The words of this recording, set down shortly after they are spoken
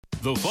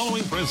The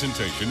following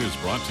presentation is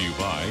brought to you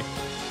by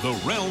The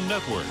Realm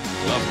Network.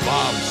 The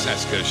Bob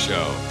Cesca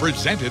Show,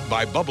 presented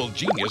by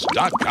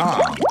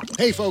BubbleGenius.com.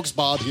 Hey folks,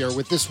 Bob here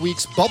with this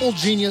week's Bubble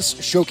Genius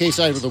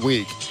Showcase Item of the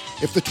Week.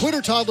 If the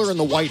Twitter toddler in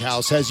the White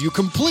House has you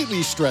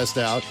completely stressed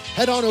out,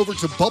 head on over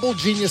to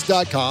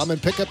BubbleGenius.com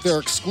and pick up their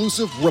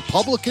exclusive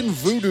Republican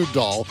voodoo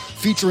doll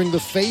featuring the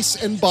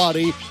face and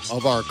body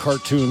of our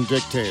cartoon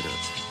dictator.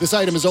 This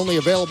item is only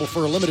available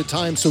for a limited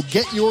time, so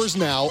get yours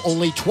now,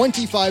 only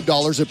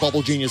 $25 at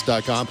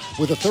BubbleGenius.com,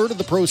 with a third of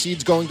the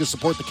proceeds going to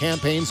support the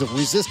campaigns of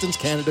resistance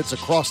candidates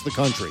across the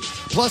country.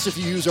 Plus, if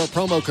you use our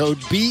promo code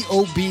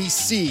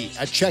BOBC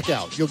at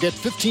checkout, you'll get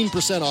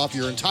 15% off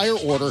your entire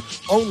order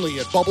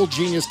only at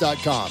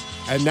BubbleGenius.com.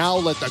 And now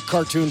let the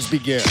cartoons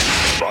begin.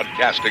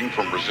 Broadcasting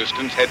from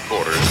Resistance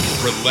Headquarters,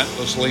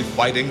 relentlessly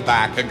fighting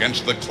back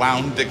against the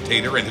clown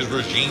dictator and his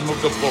regime of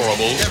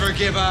deplorables. Never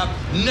give up,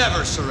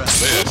 never surrender.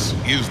 This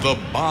is the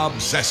Bob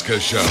Cesca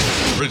Show,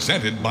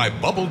 presented by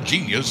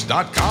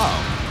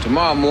BubbleGenius.com.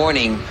 Tomorrow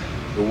morning,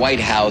 the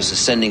White House is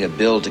sending a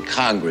bill to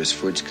Congress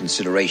for its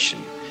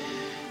consideration.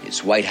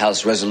 It's White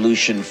House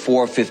Resolution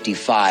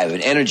 455,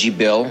 an energy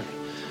bill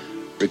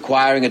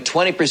requiring a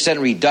 20%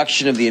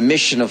 reduction of the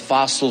emission of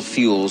fossil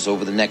fuels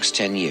over the next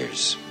 10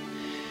 years.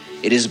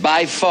 It is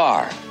by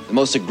far the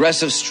most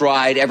aggressive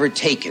stride ever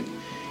taken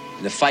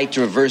in the fight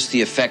to reverse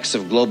the effects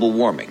of global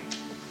warming.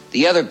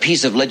 The other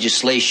piece of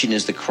legislation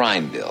is the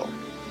crime bill.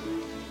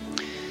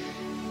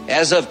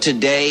 As of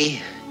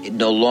today, it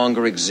no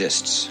longer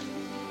exists.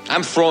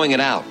 I'm throwing it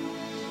out.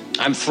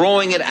 I'm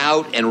throwing it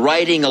out and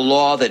writing a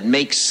law that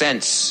makes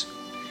sense.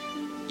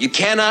 You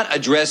cannot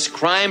address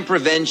crime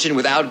prevention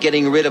without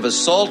getting rid of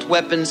assault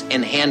weapons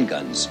and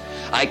handguns.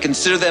 I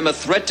consider them a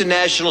threat to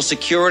national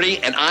security,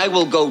 and I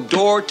will go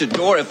door to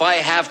door if I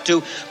have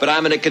to, but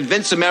I'm going to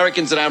convince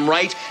Americans that I'm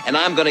right, and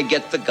I'm going to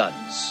get the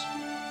guns.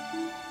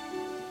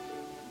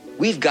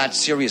 We've got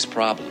serious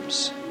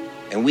problems,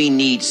 and we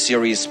need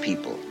serious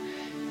people.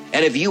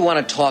 And if you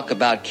want to talk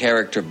about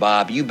character,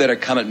 Bob, you better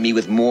come at me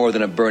with more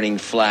than a burning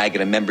flag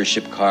and a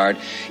membership card.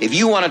 If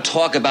you want to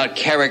talk about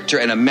character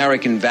and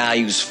American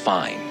values,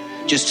 fine.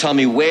 Just tell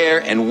me where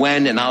and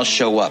when, and I'll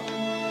show up.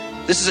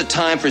 This is a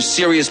time for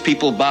serious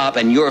people, Bob,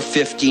 and your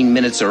 15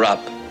 minutes are up.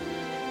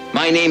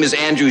 My name is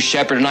Andrew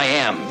Shepard, and I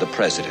am the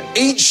president.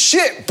 Eat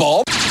shit,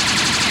 Bob.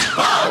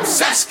 Bob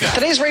Cesca.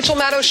 Today's Rachel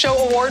Maddow Show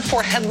Award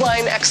for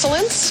Headline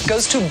Excellence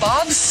goes to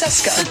Bob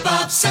Cesca. The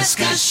Bob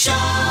Cesca Show.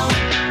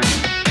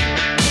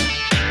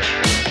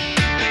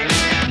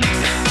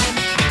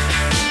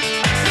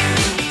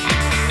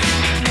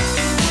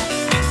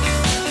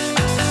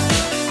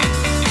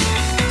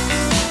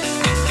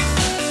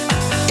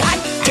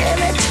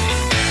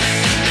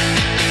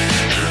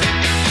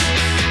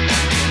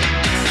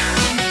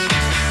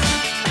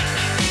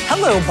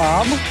 Hello,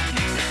 Bob.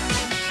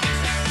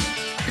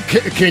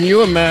 Can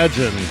you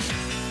imagine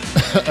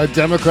a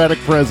Democratic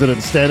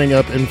president standing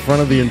up in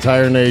front of the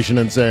entire nation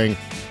and saying,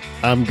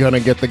 I'm going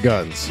to get the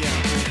guns?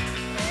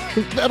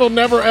 Yeah. That'll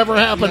never, ever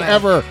happen,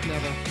 ever.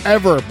 Never.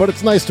 Ever. But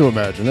it's nice to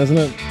imagine, isn't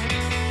it?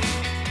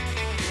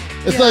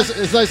 It's nice.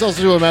 It's nice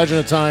also to imagine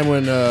a time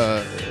when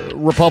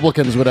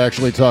Republicans would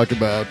actually talk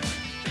about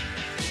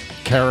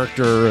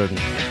character and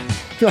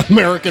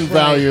American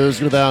values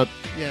without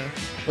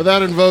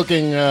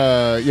invoking,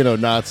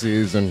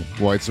 Nazis and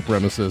white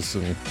supremacists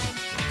and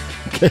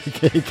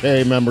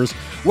KKK members.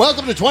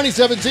 Welcome to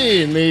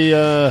 2017,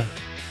 the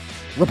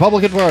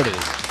Republican Party.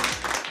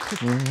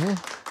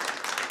 Mm-hmm.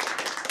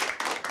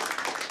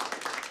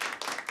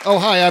 Oh,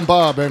 hi, I'm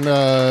Bob, and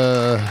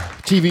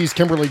TV's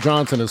Kimberley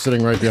Johnson is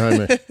sitting right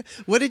behind me.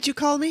 What did you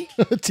call me?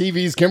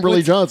 TV's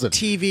Kimberley Johnson.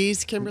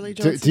 TV's Kimberley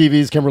Johnson?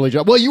 TV's Kimberley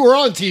Johnson. Well, you were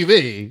on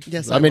TV.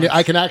 Yes, I mean, was.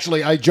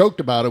 I joked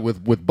about it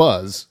with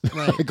Buzz.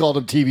 Right. I called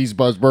him TV's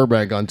Buzz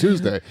Burbank on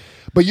Tuesday.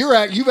 But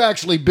you've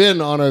actually been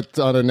on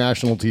a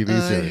national TV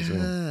series. I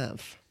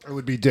have. It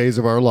would be Days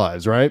of Our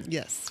Lives, right?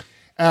 Yes.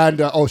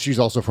 And, she's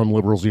also from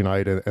Liberals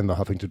Unite and the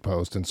Huffington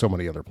Post and so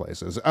many other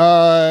places.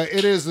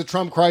 It is the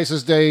Trump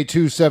Crisis Day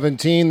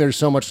 217. There's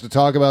so much to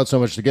talk about, so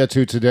much to get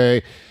to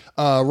today.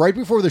 Right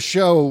before the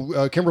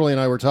show, Kimberly and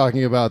I were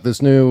talking about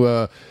this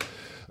new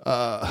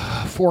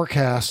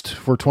forecast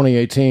for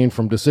 2018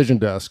 from Decision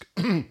Desk.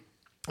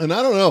 And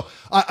I don't know.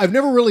 I've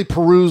never really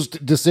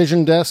perused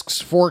Decision Desk's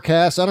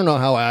forecasts. I don't know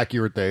how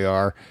accurate they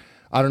are.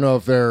 I don't know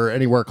if they're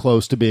anywhere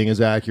close to being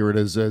as accurate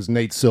as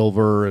Nate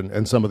Silver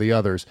and some of the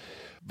others.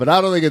 But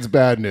I don't think it's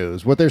bad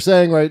news. What they're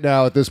saying right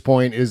now at this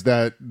point is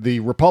that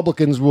the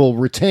Republicans will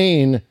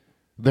retain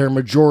their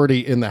majority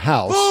in the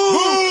House.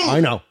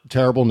 I know,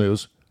 terrible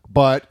news.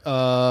 But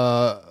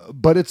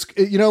it's,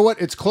 you know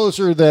what? It's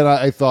closer than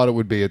I thought it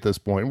would be at this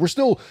point. We're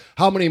still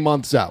how many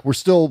months out? We're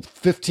still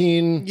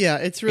 15,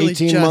 it's really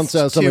 18 just months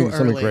out. Something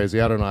crazy.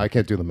 I don't know. I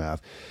can't do the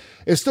math.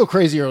 It's still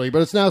crazy early,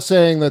 but it's now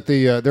saying that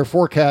they're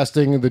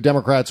forecasting the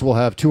Democrats will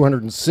have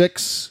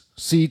 206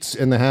 seats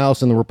in the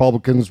House and the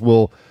Republicans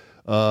will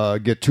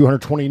get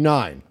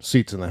 229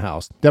 seats in the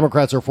House.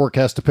 Democrats are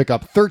forecast to pick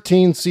up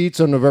 13 seats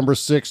on November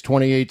 6,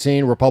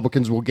 2018.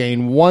 Republicans will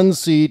gain 1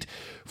 seat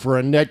for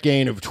a net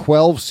gain of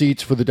 12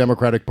 seats for the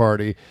Democratic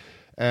Party.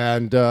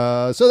 And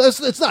so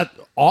it's not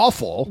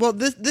awful. Well,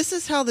 this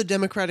is how the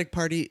Democratic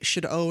Party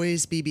should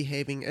always be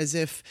behaving, as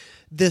if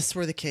this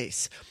were the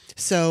case.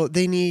 So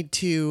they need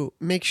to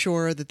make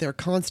sure that they're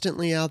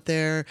constantly out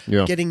there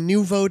getting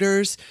new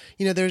voters.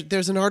 You know,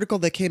 there's an article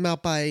that came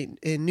out in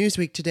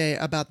Newsweek today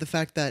about the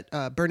fact that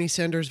Bernie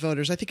Sanders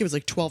voters, I think it was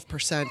like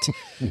 12%,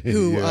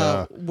 who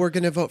were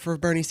going to vote for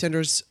Bernie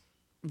Sanders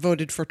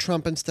voted for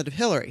Trump instead of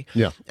Hillary.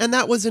 Yeah. And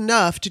that was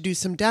enough to do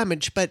some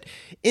damage. But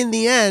in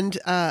the end,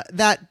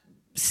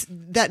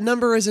 that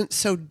number isn't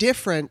so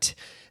different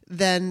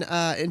than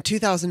in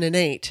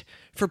 2008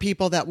 for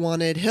people that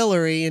wanted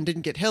Hillary and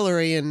didn't get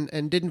Hillary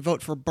and didn't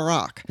vote for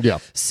Barack. Yeah.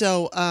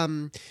 So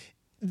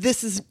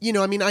this is,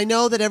 I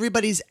know that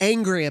everybody's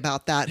angry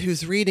about that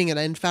who's reading it.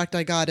 In fact,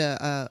 I got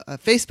a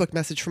Facebook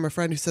message from a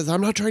friend who says,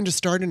 I'm not trying to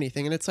start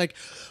anything. And it's like,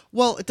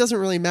 well, it doesn't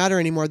really matter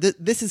anymore.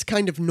 This is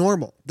kind of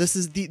normal.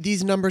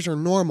 These numbers are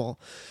normal.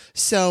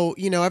 So,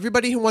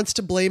 everybody who wants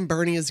to blame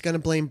Bernie is going to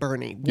blame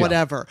Bernie,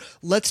 whatever. Yeah.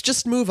 Let's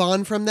just move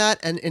on from that.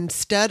 And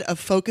instead of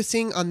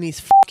focusing on these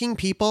fucking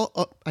people,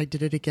 oh, I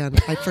did it again.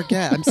 I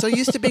forget. I'm so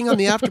used to being on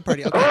the after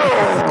party.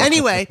 Okay.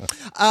 Anyway,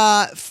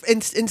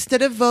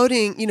 instead of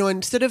voting,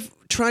 instead of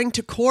trying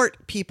to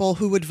court people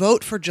who would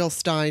vote for Jill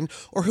Stein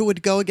or who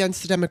would go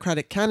against the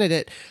Democratic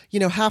candidate,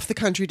 half the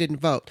country didn't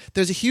vote.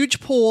 There's a huge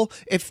pool.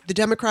 If the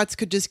Democrats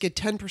could just get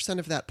 10%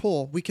 of that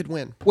pool, we could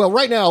win. Well,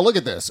 right now, look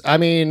at this. I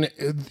mean,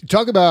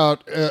 talk about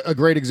a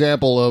great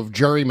example of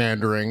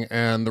gerrymandering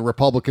and the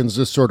Republicans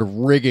just sort of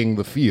rigging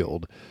the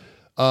field.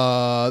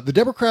 The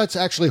Democrats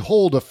actually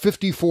hold a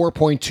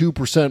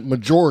 54.2%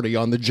 majority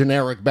on the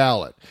generic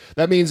ballot.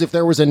 That means if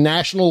there was a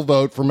national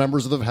vote for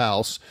members of the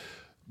House,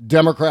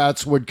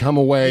 Democrats would come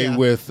away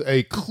with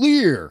a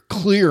clear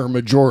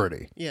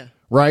majority. Yeah.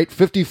 Right?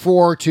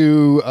 54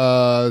 to,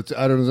 I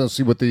don't know,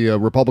 see what the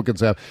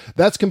Republicans have.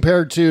 That's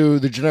compared to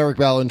the generic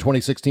ballot in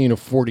 2016 of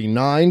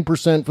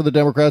 49% for the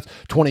Democrats,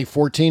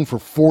 2014 for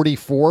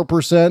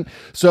 44%.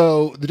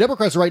 So the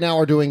Democrats right now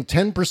are doing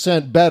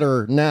 10%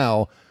 better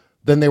now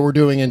than they were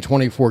doing in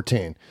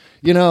 2014.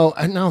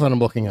 And now that I'm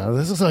looking at it,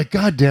 this is like,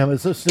 God damn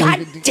it.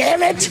 God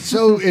damn it.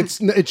 So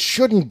it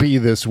shouldn't be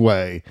this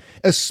way,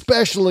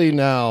 especially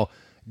now,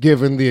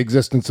 given the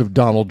existence of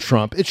Donald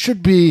Trump. It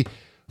should be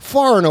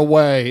far and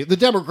away. The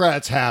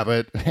Democrats have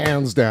it,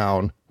 hands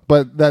down.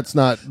 But that's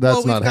not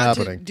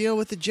happening. To deal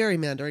with the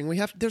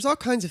gerrymandering. There's all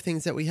kinds of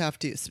things that we have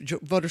to,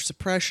 voter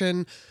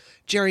suppression,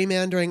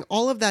 gerrymandering,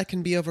 all of that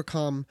can be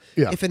overcome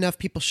if enough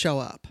people show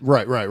up.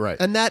 Right.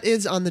 And that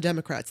is on the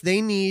Democrats.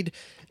 They need,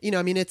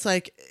 it's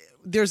like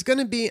there's going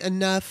to be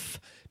enough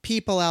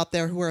people out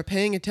there who are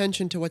paying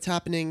attention to what's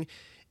happening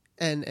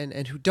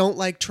and who don't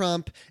like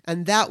Trump,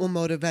 and that will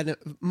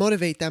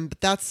motivate them.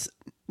 But that's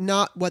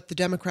not what the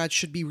Democrats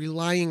should be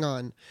relying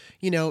on.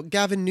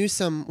 Gavin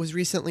Newsom was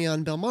recently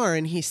on Bill Maher,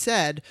 and he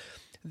said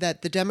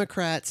that the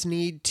Democrats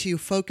need to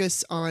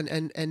focus on,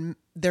 and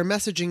their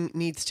messaging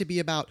needs to be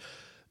about,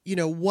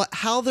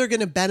 how they're going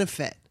to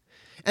benefit.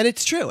 And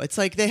it's true. It's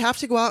like they have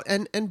to go out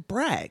and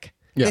brag.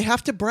 Yeah. They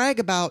have to brag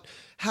about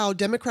how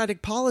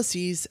Democratic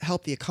policies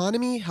help the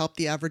economy, help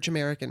the average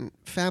American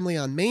family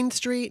on Main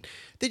Street.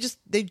 They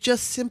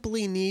just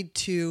simply need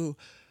to,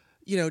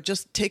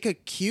 just take a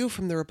cue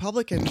from the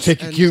Republicans.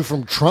 Take a cue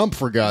from Trump,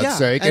 for God's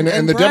sake. And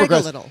the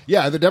Democrats,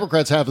 the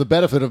Democrats have the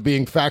benefit of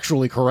being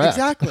factually correct.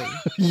 Exactly.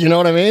 You know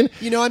what I mean?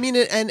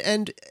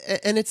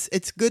 And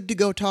it's good to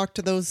go talk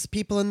to those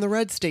people in the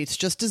red states,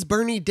 just as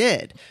Bernie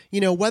did.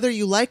 Whether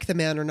you like the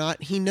man or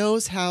not, he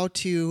knows how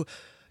to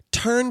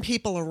turn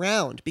people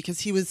around, because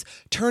he was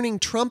turning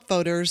Trump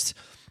voters,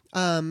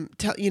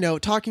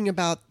 talking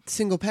about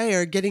single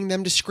payer, getting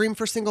them to scream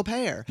for single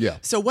payer. Yeah.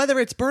 So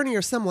whether it's Bernie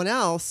or someone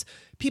else,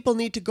 people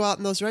need to go out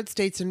in those red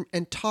states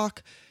and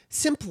talk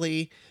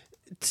simply,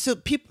 so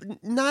people,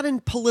 not in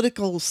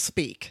political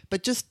speak,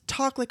 but just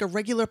talk like a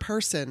regular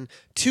person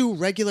to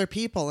regular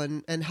people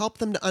and help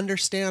them to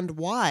understand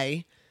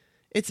why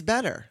it's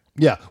better.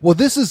 Yeah. Well,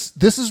 this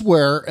is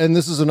where, and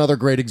this is another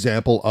great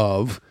example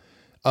of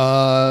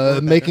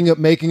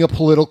making a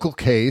political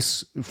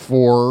case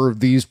for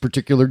these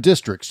particular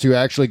districts, to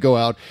actually go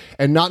out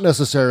and not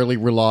necessarily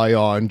rely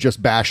on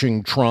just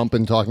bashing Trump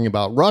and talking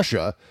about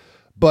Russia,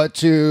 but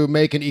to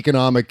make an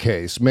economic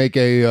case, make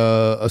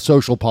a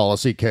social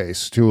policy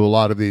case to a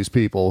lot of these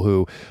people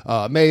who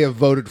may have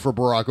voted for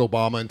Barack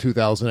Obama in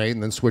 2008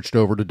 and then switched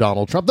over to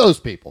Donald Trump. Those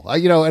people,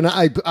 and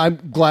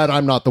I'm glad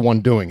I'm not the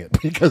one doing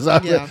it, because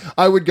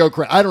I would go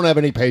crazy. I don't have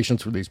any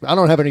patience for these. I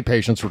don't have any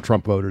patience for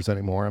Trump voters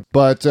anymore.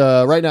 But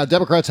right now,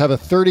 Democrats have a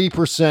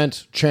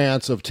 30%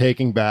 chance of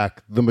taking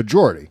back the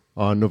majority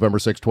on November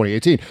 6,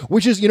 2018,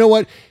 which is,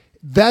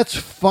 That's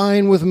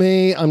fine with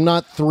me. I'm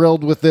not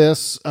thrilled with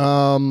this.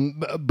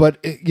 But,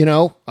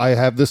 I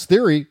have this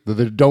theory,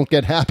 the don't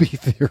get happy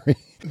theory,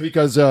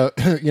 because,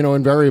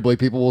 invariably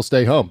people will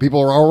stay home. People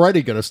are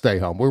already going to stay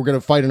home. We're going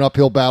to fight an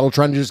uphill battle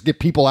trying to just get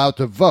people out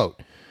to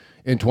vote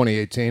in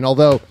 2018.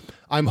 Although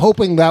I'm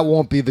hoping that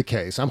won't be the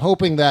case. I'm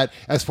hoping that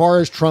as far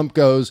as Trump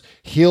goes,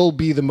 he'll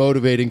be the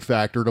motivating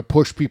factor to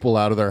push people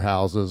out of their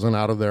houses and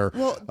out of their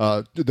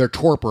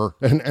torpor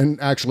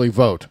and actually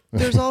vote.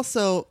 There's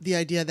also the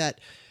idea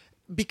that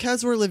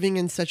because we're living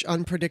in such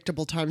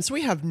unpredictable times,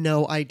 we have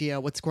no idea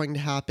what's going to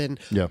happen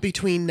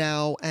between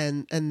now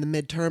and the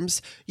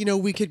midterms.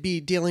 We could be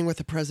dealing with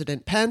a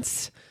President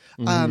Pence.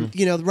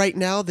 Right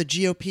now the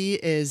GOP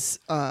is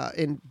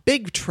in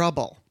big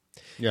trouble.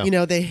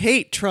 Yeah. They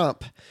hate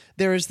Trump.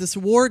 There is this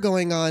war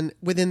going on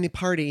within the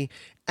party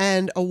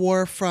and a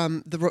war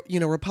from the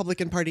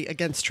Republican Party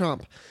against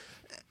Trump.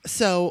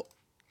 So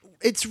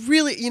it's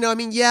really,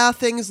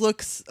 things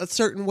look a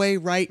certain way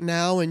right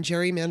now, and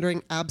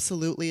gerrymandering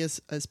absolutely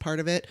is part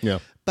of it. Yeah.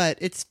 But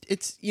it's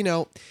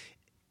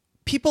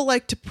people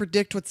like to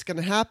predict what's going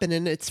to happen,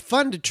 and it's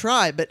fun to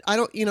try, but I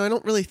don't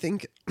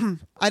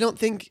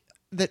think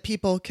that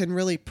people can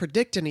really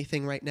predict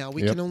anything right now.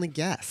 We can only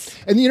guess.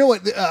 And you know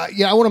what?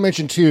 I want to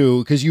mention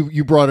too, because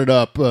you brought it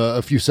up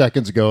a few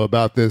seconds ago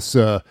about this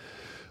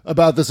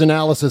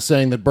analysis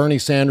saying that Bernie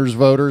Sanders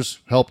voters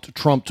helped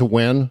Trump to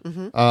win.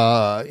 Mm-hmm.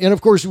 And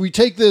of course, we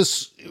take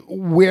this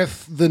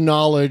with the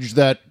knowledge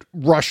that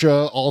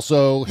Russia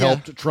also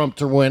helped Trump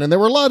to win. And there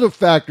were a lot of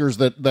factors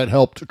that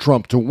helped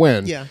Trump to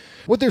win. Yeah.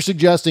 What they're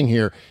suggesting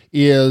here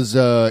is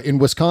in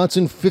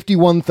Wisconsin,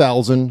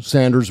 51,000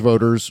 Sanders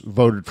voters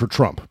voted for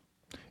Trump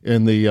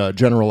in the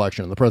general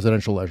election, the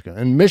presidential election.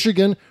 In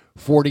Michigan,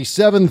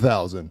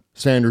 47,000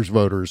 Sanders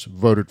voters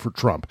voted for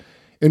Trump.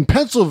 In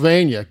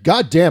Pennsylvania,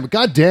 goddamn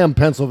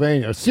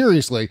Pennsylvania,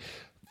 seriously,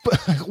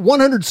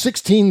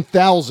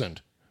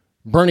 116,000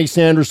 Bernie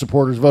Sanders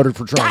supporters voted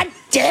for Trump. God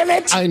damn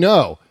it! I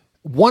know.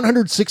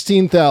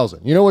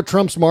 116,000. You know what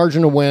Trump's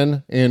margin to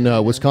win in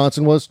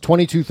Wisconsin was?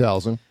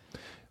 22,000.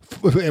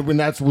 When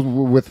that's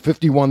with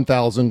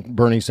 51,000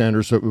 Bernie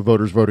Sanders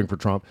voters voting for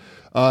Trump.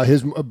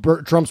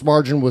 Trump's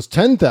margin was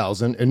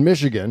 10,000 in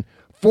Michigan.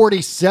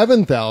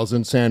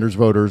 47,000 Sanders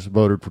voters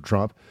voted for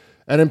Trump.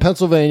 And in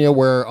Pennsylvania,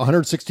 where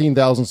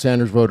 116,000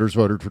 Sanders voters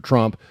voted for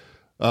Trump,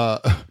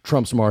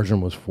 Trump's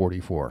margin was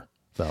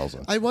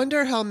 44,000. I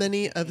wonder how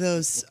many of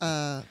those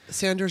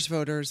Sanders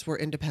voters were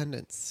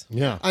independents.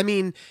 Yeah. I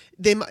mean,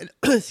 they might,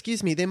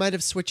 they might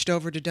have switched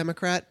over to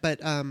Democrat,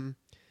 but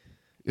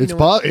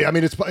if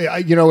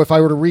I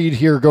were to read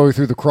here, going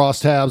through the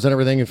crosstabs and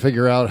everything and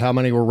figure out how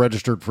many were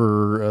registered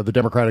for the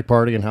Democratic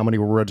Party and how many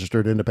were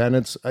registered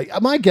independents,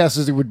 my guess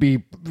is it would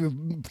be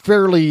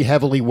fairly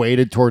heavily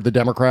weighted toward the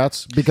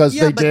Democrats because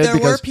there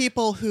were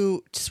people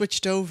who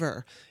switched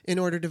over in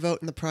order to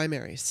vote in the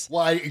primaries.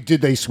 Why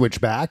did they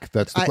switch back?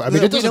 That's the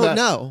we don't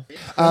know.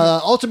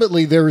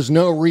 Ultimately, there is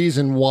no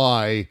reason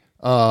why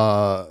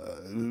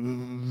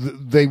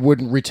they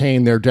wouldn't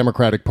retain their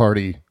Democratic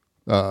Party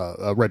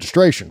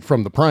registration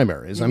from the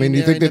primaries.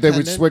 You think that they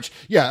would switch?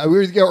 Yeah,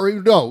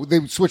 no,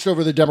 they switched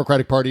over the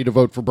Democratic Party to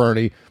vote for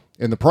Bernie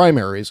in the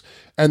primaries,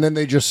 and then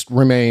they just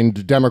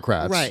remained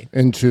Democrats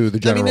into the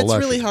general election.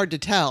 It's really hard to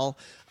tell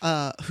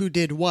who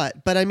did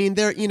what, but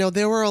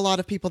there were a lot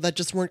of people that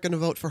just weren't going to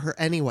vote for her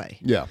anyway.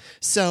 Yeah.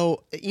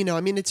 So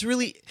it's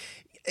really,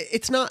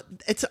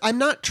 I'm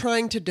not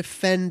trying to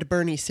defend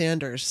Bernie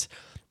Sanders.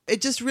 It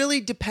just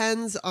really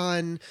depends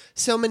on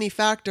so many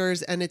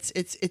factors, and it's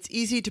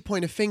easy to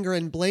point a finger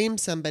and blame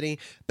somebody.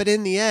 But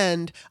in the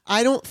end,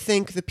 I don't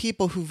think the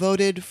people who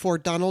voted for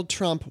Donald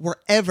Trump were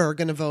ever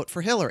going to vote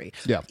for Hillary.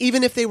 Yeah.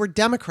 Even if they were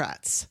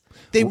Democrats,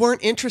 they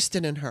weren't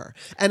interested in her.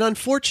 And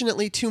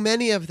unfortunately, too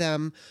many of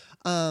them,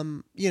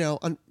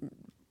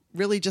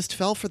 really just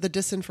fell for the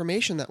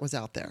disinformation that was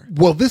out there.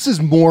 Well, this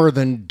is more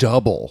than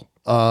double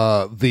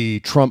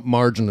the Trump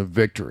margin of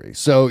victory.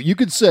 So you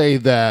could say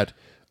that,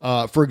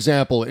 for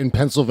example, in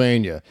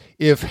Pennsylvania,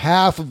 if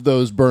half of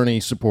those Bernie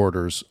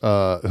supporters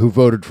who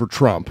voted for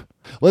Trump,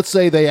 let's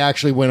say they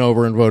actually went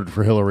over and voted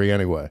for Hillary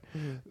anyway,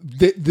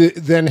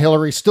 then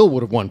Hillary still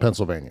would have won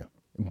Pennsylvania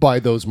by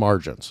those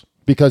margins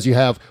because you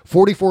have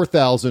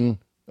 44,000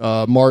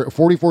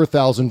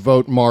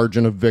 vote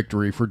margin of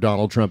victory for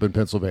Donald Trump in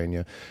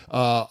Pennsylvania,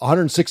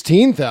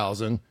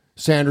 116,000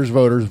 Sanders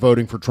voters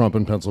voting for Trump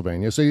in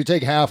Pennsylvania. So you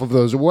take half of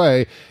those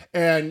away,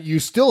 and you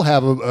still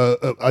have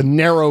a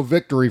narrow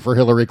victory for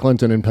Hillary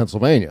Clinton in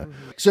Pennsylvania.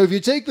 Mm-hmm. So if you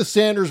take the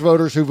Sanders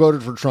voters who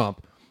voted for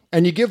Trump,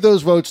 and you give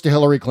those votes to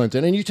Hillary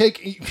Clinton, and you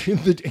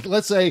take,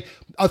 let's say,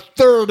 a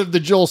third of the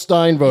Jill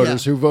Stein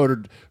voters who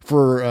voted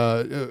for,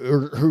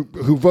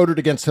 who voted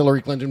against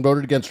Hillary Clinton,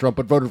 voted against Trump,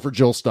 but voted for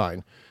Jill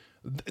Stein,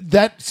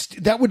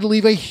 that would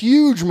leave a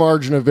huge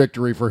margin of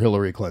victory for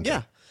Hillary Clinton.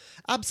 Yeah,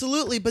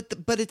 absolutely.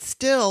 But it's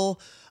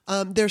still...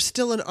 there's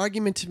still an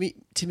argument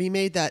to be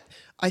made that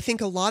I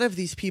think a lot of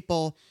these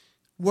people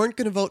weren't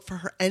going to vote for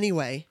her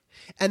anyway.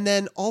 And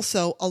then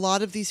also a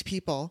lot of these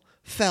people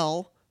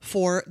fell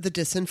for the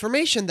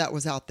disinformation that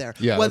was out there,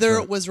 Yeah, whether that's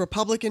right. it was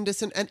Republican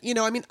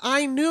and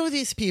I knew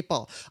these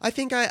people. I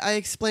think I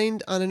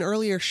explained on an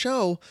earlier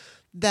show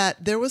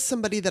that there was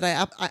somebody that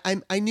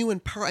I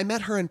knew I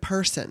met her in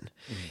person,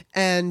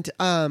 and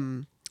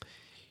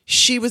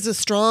she was a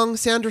strong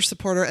Sanders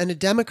supporter and a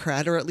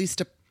Democrat, or at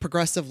least a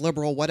progressive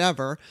liberal,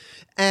 whatever.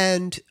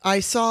 And I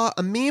saw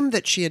a meme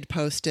that she had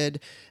posted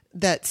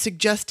that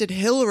suggested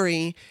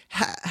Hillary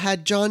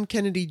had John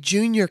Kennedy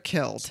Jr.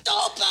 killed.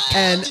 Stop it!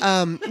 And,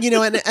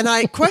 and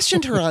I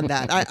questioned her on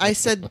that. I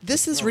said,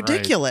 this is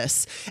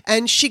ridiculous. Right.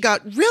 And she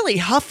got really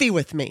huffy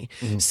with me.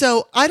 Mm-hmm.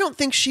 So I don't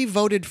think she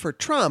voted for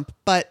Trump,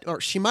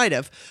 or she might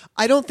have.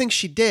 I don't think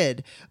she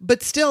did.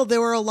 But still, there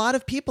were a lot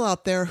of people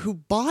out there who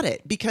bought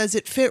it because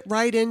it fit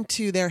right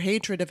into their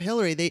hatred of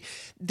Hillary.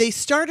 They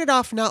started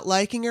off not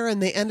liking her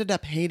and they ended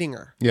up hating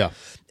her. Yeah.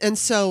 And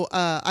so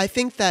I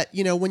think that,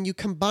 when you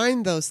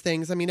combine those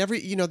things,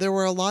 there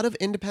were a lot of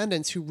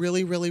independents who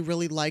really, really,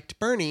 really liked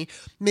Bernie.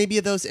 Maybe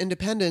those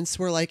independents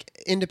were like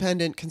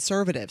independent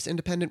conservatives,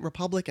 independent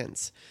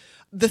Republicans.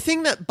 The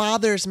thing that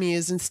bothers me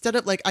is instead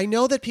of I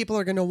know that people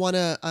are going to want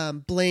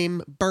to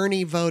blame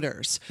Bernie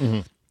voters.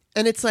 Mm-hmm.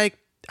 And it's like,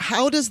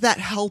 how does that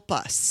help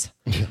us?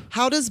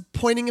 How does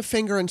pointing a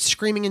finger and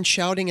screaming and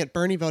shouting at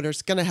Bernie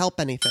voters going to help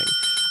anything?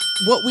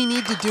 What we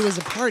need to do as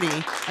a party,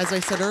 as I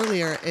said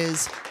earlier,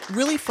 is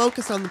really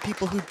focus on the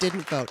people who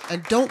didn't vote.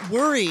 And don't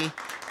worry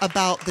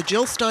about the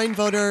Jill Stein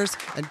voters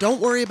and don't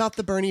worry about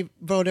the Bernie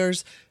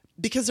voters,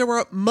 because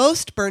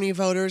most Bernie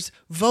voters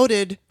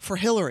voted for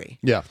Hillary.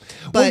 Yeah.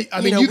 But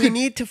we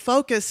need to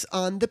focus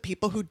on the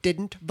people who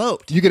didn't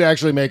vote. You could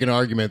actually make an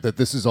argument that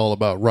this is all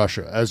about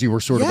Russia, as you were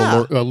sort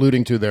of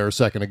alluding to there a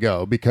second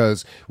ago,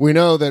 because we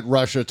know that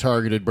Russia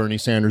targeted Bernie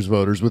Sanders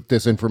voters with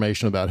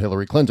disinformation about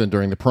Hillary Clinton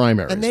during the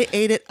primaries. And they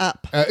ate it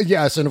up.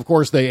 Yes, and of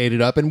course they ate it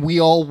up. And we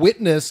all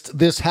witnessed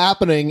this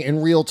happening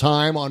in real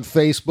time on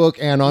Facebook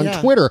and on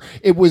Twitter.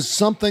 It was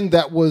something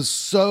that was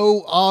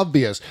so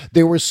obvious.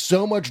 There was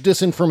so much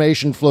disinformation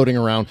floating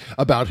around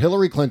about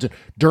Hillary Clinton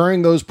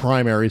during those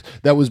primaries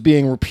that was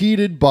being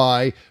repeated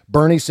by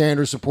Bernie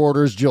Sanders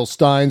supporters, Jill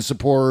Stein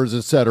supporters,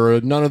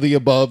 etc. None of the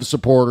above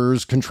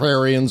supporters,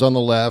 contrarians on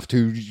the left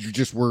who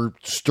just were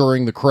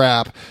stirring the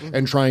crap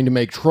and trying to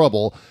make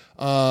trouble.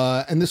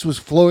 And this was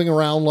flowing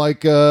around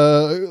like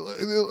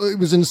it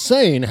was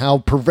insane how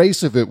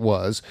pervasive it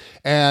was.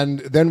 And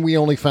then we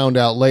only found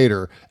out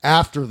later,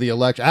 after the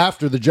election,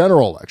 after the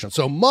general election.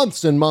 So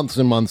months and months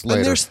and months later.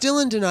 And they're still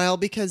in denial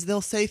because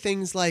they'll say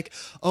things like,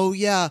 oh,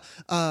 yeah,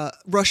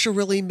 Russia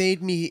really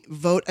made me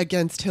vote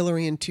against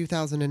Hillary in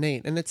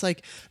 2008. And it's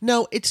like,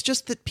 no, it's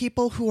just that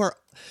people who are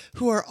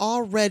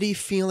already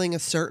feeling a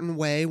certain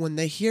way, when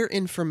they hear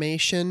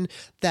information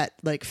that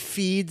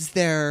feeds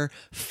their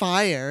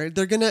fire,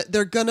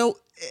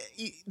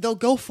 they'll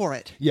go for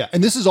it. Yeah,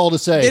 and this is all to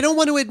say, they don't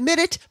want to admit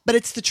it, but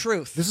it's the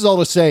truth. This is all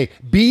to say,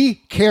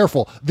 be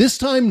careful. This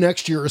time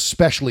next year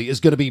especially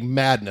is going to be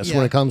madness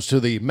when it comes to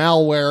the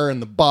malware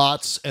and the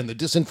bots and the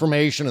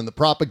disinformation and the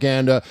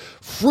propaganda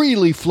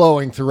freely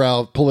flowing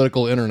throughout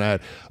political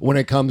internet. When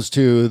it comes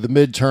to the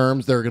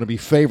midterms, there are going to be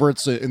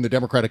favorites in the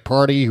Democratic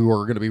Party who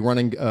are going to be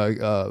running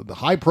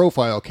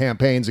high-profile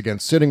campaigns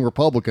against sitting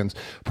Republicans.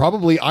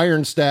 Probably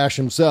Iron Stash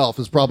himself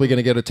is probably going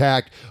to get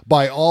attacked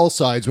by all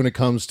sides when it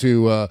comes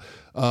to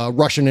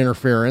Russian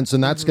interference,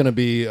 and that's going to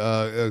be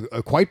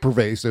quite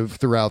pervasive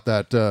throughout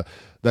that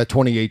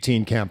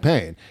 2018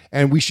 campaign.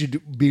 And we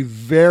should be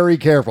very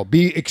careful,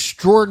 be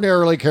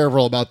extraordinarily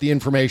careful about the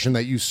information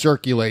that you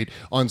circulate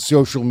on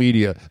social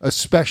media,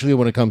 especially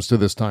when it comes to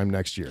this time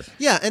next year.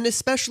 Yeah, and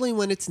especially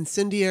when it's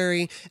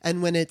incendiary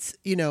and when it's,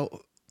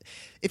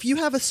 if you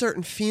have a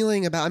certain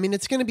feeling about,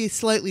 it's going to be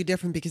slightly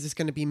different because it's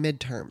going to be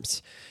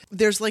midterms.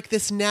 There's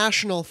this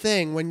national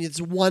thing when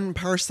it's one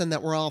person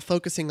that we're all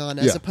focusing on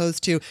as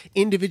opposed to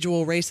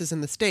individual races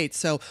in the states.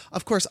 So,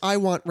 of course, I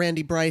want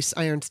Randy Bryce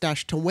Iron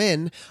Stash to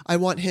win. I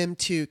want him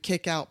to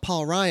kick out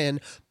Paul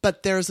Ryan.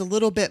 But there's a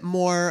little bit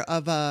more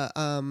of a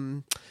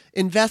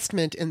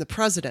investment in the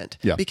president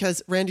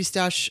because Randy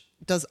Stash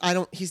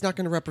he's not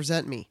going to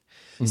represent me.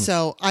 Mm-hmm.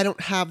 So I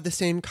don't have the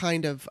same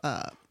kind of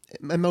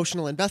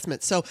emotional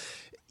investment. So,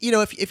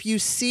 if you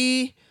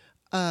see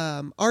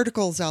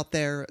articles out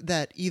there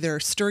that either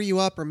stir you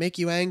up or make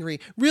you angry,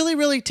 really,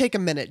 really take a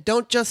minute.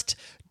 Don't just,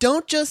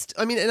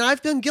 and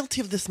I've been guilty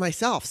of this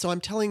myself, so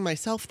I'm telling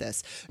myself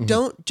this. Mm-hmm.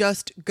 Don't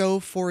just go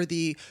for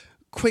the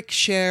quick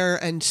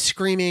share and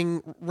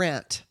screaming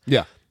rant.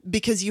 Yeah.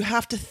 Because you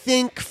have to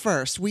think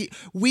first. We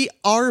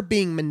are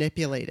being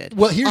manipulated.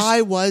 Well,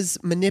 I was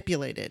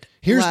manipulated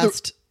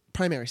last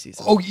primary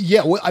season. Oh,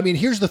 yeah. Well,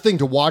 here's the thing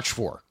to watch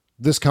for.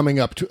 This coming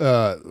up to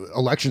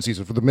election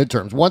season for the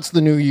midterms. Once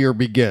the new year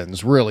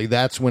begins, really,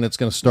 that's when it's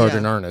going to start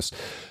in earnest.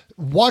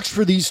 Watch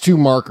for these two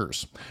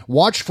markers.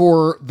 Watch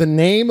for the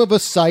name of a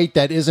site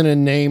that isn't a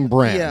name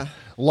brand. Yeah.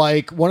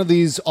 like one of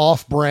these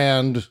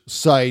off-brand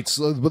sites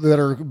that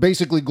are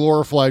basically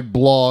glorified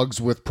blogs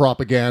with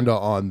propaganda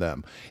on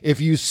them.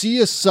 If you see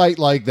a site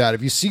like that,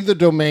 if you see the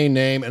domain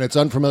name and it's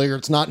unfamiliar,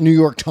 it's not New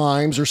York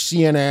Times or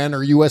CNN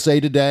or USA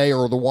Today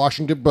or the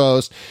Washington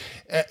Post,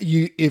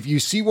 if you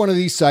see one of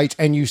these sites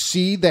and you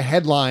see the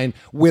headline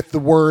with the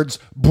words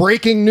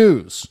breaking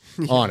news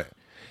on it,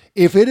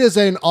 if it is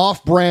an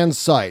off-brand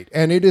site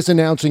and it is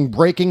announcing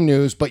breaking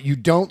news, but you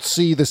don't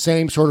see the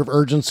same sort of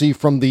urgency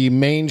from the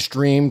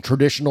mainstream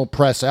traditional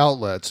press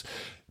outlets,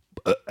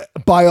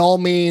 by all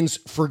means,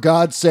 for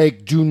God's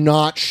sake, do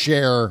not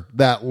share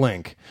that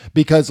link,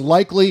 because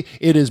likely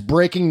it is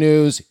breaking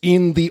news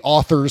in the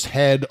author's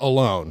head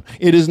alone.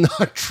 It is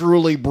not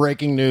truly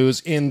breaking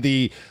news in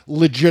the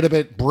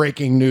legitimate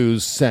breaking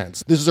news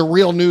sense. This is a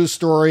real news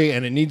story,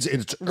 and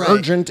it's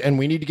urgent, and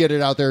we need to get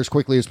it out there as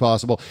quickly as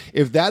possible.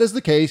 If that is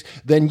the case,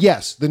 then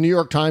yes, the New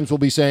York Times will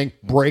be saying,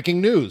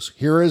 breaking news.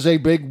 Here is a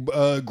big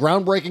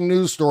groundbreaking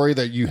news story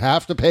that you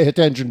have to pay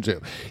attention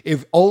to.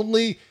 If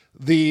only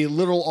the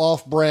little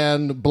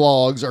off-brand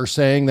blogs are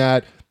saying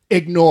that,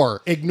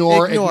 ignore. And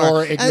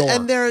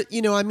there,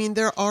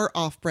 there are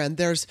off-brand.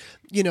 There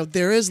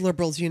is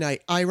Liberals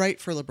Unite. I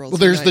write for Liberals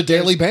Unite. There's the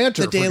Daily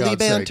Banter. The Daily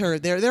Banter.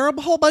 There are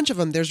a whole bunch of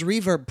them. There's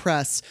Reverb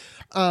Press.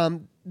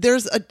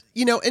 There's and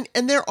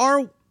there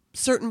are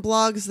certain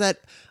blogs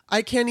that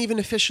I can't even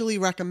officially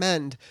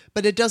recommend,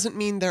 but it doesn't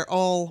mean they're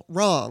all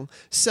wrong.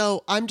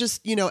 So I'm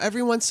just,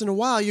 every once in a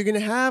while, you're going to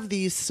have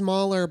these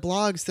smaller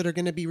blogs that are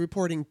going to be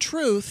reporting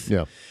truth.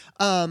 Yeah.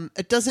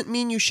 It doesn't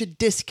mean you should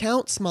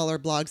discount smaller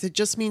blogs. It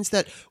just means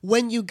that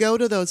when you go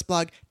to those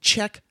blogs,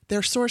 check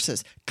their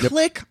sources,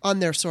 click on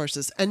their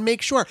sources, and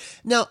make sure.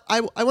 Now,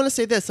 I want to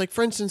say this, like,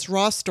 for instance,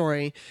 Raw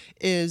Story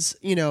is,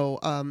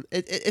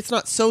 it's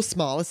not so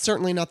small. It's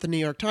certainly not the New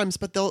York Times,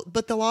 but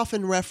they'll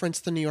often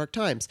reference the New York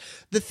Times.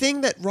 The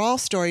thing that Raw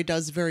Story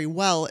does very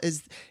well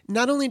is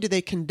not only do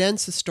they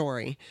condense a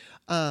story,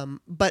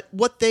 but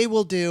what they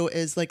will do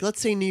is, like,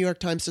 let's say New York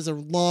Times does a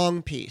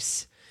long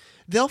piece.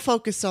 They'll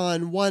focus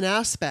on one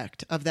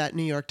aspect of that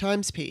New York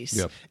Times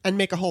piece and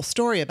make a whole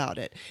story about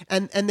it.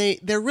 And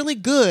they're really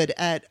good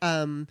at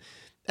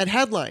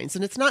headlines.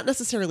 And it's not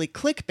necessarily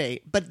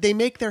clickbait, but they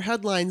make their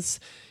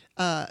headlines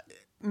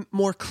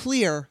more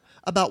clear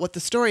about what the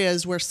story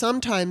is, where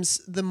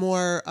sometimes the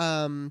more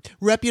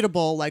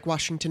reputable, like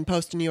Washington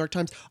Post and New York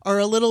Times, are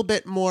a little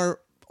bit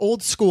more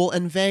old school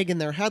and vague in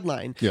their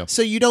headline. Yeah.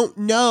 So you don't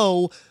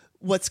know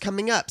what's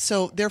coming up.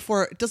 So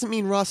therefore, it doesn't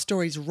mean Raw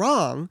Story's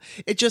wrong.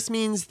 It just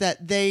means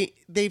that they've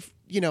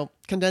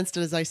condensed it,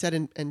 as I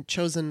said, and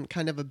chosen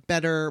kind of a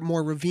better,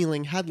 more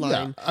revealing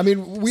headline. Yeah. I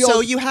mean,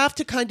 you have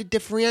to kind of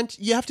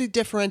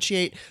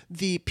differentiate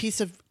the piece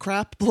of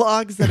crap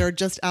blogs that are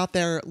just out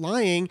there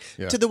lying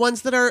to the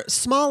ones that are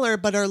smaller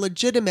but are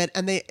legitimate,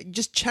 and they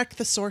just check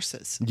the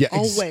sources. Yeah,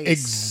 always.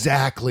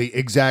 Exactly.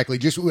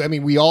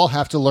 We all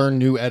have to learn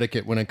new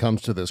etiquette when it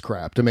comes to this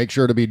crap, to make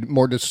sure to be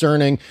more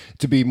discerning,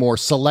 to be more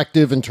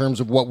selective in terms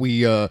of what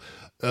we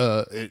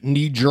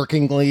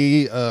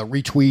knee-jerkingly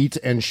retweet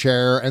and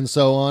share and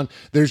so on.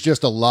 There's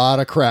just a lot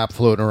of crap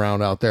floating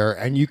around out there,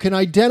 and you can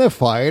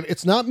identify it.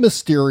 It's not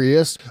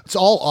mysterious. It's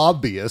all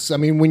obvious. I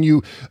mean, when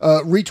you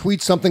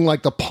retweet something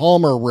like the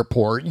Palmer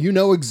Report, you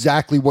know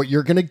exactly what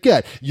you're going to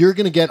get. You're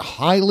going to get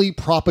highly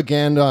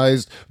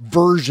propagandized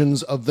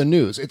versions of the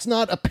news. It's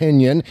not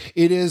opinion.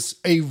 It is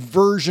a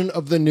version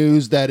of the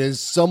news that is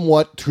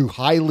somewhat too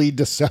highly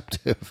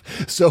deceptive.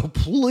 So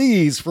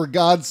please, for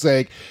God's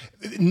sake,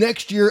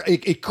 next year,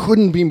 it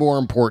couldn't be more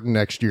important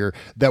next year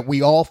that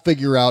we all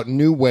figure out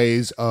new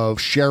ways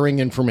of sharing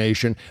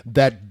information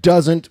that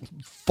doesn't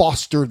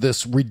foster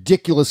this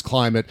ridiculous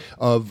climate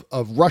of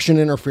Russian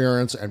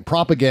interference and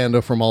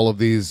propaganda from all of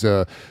these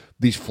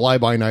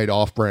fly-by-night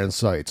off-brand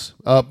sites.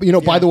 By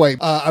the way,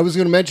 I was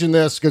going to mention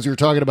this because you were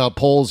talking about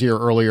polls here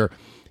earlier.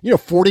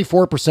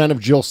 44% of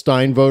Jill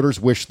Stein voters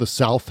wish the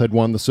South had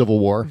won the Civil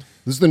War.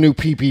 This is the new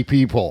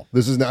PPP poll.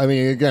 This is,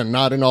 again,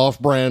 not an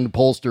off-brand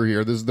pollster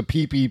here. This is the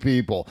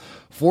PPP poll.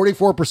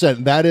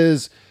 44%. That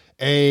is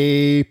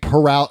a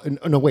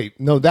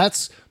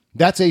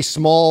that's a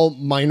small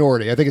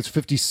minority. I think it's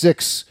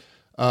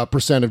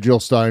 56% of Jill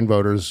Stein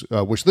voters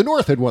wish the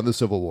North had won the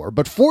Civil War.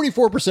 But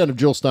 44% of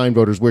Jill Stein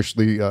voters wish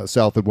the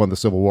South had won the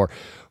Civil War.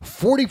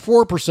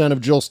 44%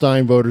 of Jill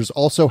Stein voters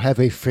also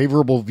have a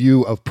favorable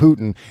view of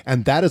Putin,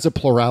 and that is a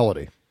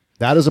plurality.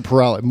 That is a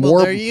plurality.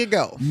 There you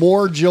go.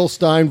 More Jill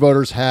Stein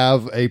voters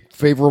have a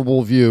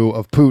favorable view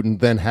of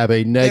Putin than have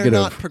a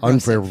negative,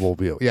 unfavorable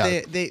view.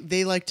 Yeah,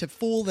 they like to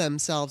fool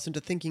themselves into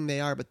thinking they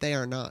are, but they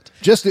are not.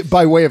 Just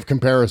by way of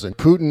comparison,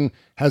 Putin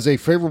has a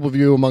favorable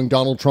view among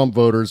Donald Trump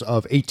voters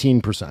of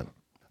 18%.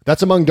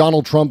 That's among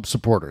Donald Trump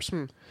supporters.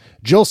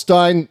 Jill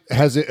Stein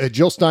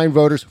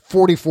voters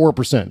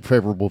 44%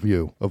 favorable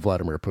view of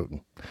Vladimir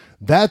Putin.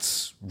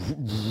 That's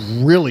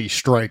really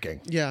striking.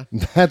 Yeah.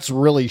 That's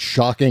really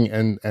shocking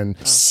and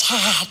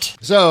sad.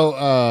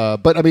 So,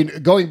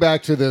 going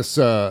back to this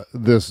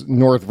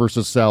North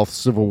versus South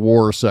Civil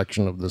War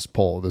section of this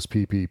poll, this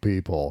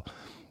PPP poll,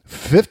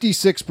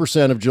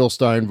 56% of Jill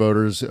Stein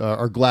voters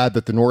are glad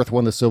that the North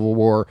won the Civil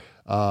War.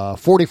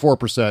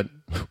 44%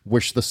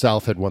 wish the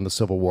South had won the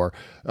Civil War.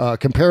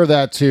 Compare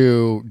that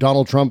to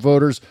Donald Trump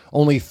voters.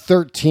 Only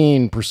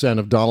 13%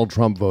 of Donald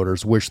Trump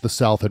voters wish the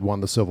South had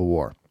won the Civil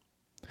War.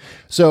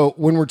 So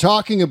when we're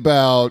talking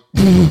about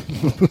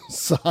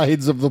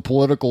sides of the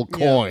political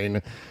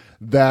coin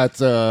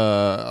that,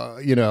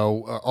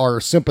 are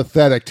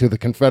sympathetic to the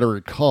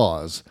Confederate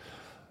cause,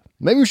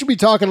 maybe we should be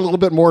talking a little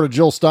bit more to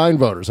Jill Stein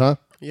voters, huh?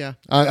 Yeah.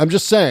 I'm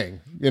just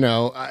saying,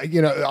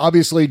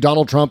 obviously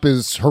Donald Trump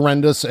is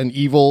horrendous and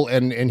evil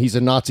and he's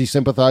a Nazi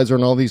sympathizer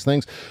and all these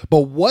things.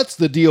 But what's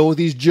the deal with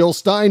these Jill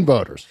Stein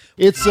voters?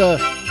 It's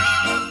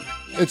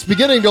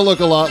beginning to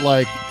look a lot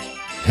like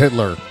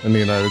Hitler in the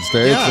United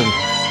States. Yeah. And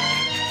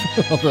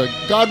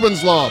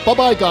Godwin's Law.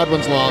 Bye-bye,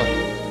 Godwin's Law.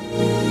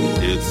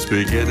 It's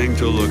beginning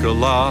to look a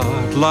lot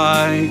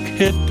like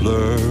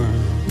Hitler.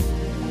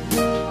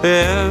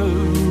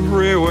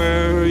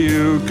 Everywhere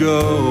you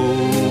go.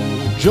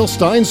 Jill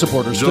Stein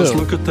supporters, Just too.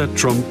 look at that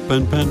Trump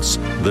and Pence.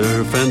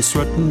 Their fans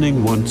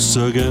threatening once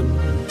again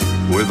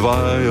with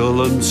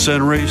violence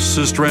and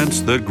racist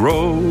rants that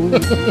grow.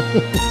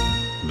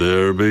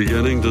 They're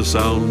beginning to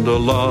sound a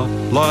lot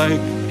like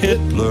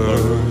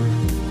Hitler.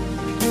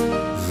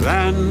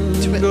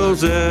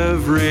 Vandals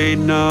every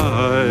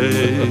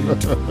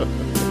night.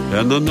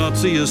 And the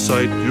Naziest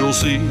sight you'll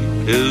see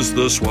is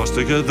the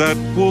swastika that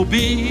will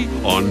be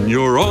on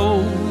your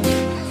own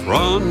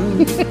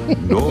front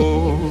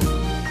door.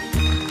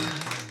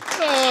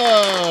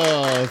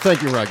 Oh,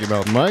 thank you, Rocky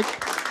Mountain Mike.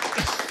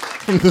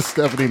 From the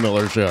Stephanie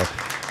Miller Show.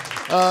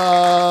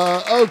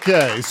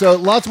 Okay, so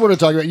lots more to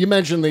talk about. You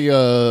mentioned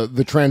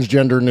the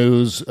transgender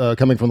news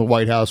coming from the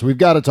White House. We've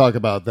got to talk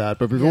about that.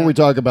 But before we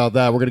talk about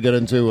that, we're going to get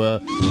into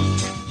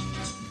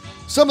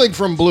something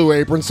from Blue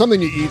Apron, something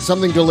to eat,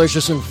 something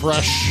delicious and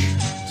fresh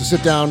to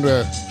sit down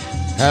to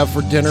have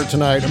for dinner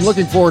tonight. I'm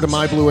looking forward to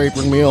my Blue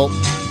Apron meal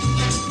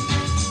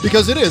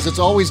because it's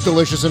always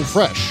delicious and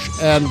fresh.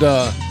 And,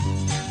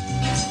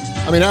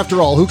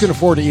 after all, who can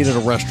afford to eat at a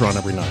restaurant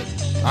every night?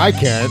 I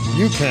can't.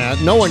 You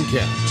can't. No one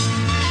can.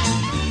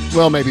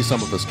 Well, maybe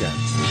some of us can.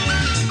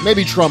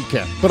 Maybe Trump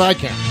can, but I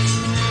can't.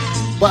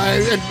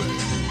 But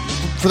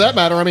for that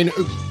matter,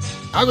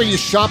 how can you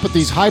shop at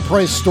these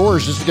high-priced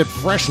stores just to get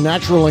fresh,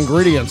 natural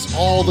ingredients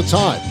all the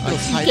time?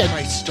 Those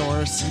high-priced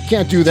stores. You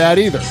can't do that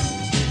either.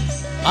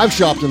 I've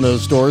shopped in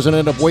those stores and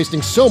end up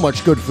wasting so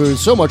much good food,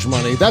 so much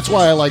money. That's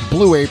why I like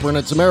Blue Apron.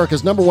 It's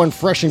America's #1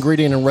 fresh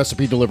ingredient and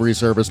recipe delivery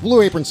service.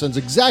 Blue Apron sends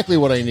exactly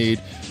what I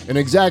need in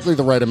exactly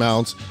the right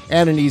amounts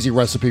and an easy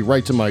recipe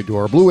right to my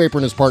door. Blue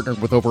Apron is partnered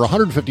with over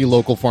 150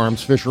 local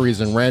farms,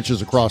 fisheries, and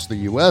ranches across the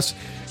U.S.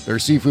 Their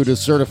seafood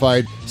is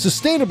certified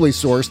sustainably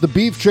sourced. The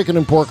beef, chicken,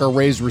 and pork are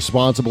raised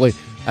responsibly,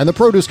 and the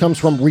produce comes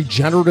from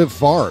regenerative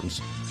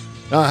farms.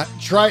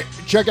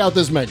 Check out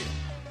this menu.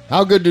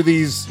 How good do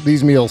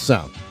these meals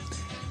sound?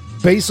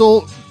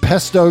 Basil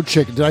pesto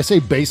chicken. Did I say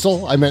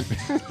basil? I meant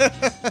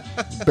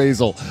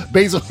basil.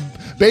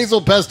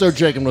 Basil pesto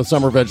chicken with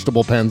summer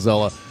vegetable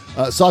panzella.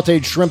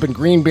 Sauteed shrimp and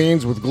green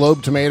beans with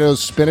globe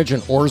tomatoes, spinach,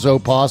 and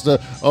orzo pasta.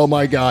 Oh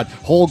my God.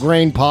 Whole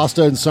grain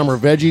pasta and summer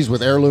veggies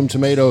with heirloom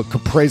tomato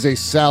caprese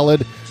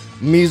salad.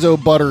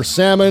 Miso butter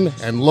salmon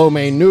and lo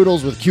mein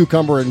noodles with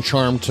cucumber and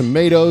charmed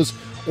tomatoes.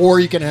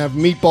 Or you can have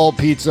meatball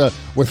pizza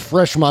with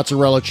fresh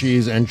mozzarella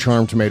cheese and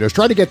charmed tomatoes.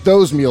 Try to get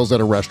those meals at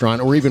a restaurant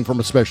or even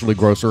from a specialty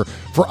grocer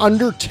for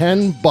under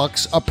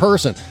 $10 a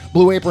person.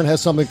 Blue Apron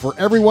has something for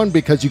everyone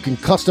because you can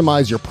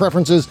customize your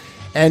preferences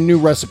and new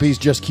recipes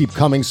just keep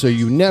coming so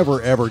you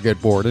never, ever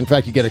get bored. In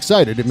fact, you get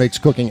excited. It makes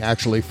cooking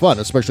actually fun,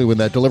 especially when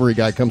that delivery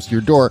guy comes to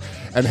your door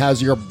and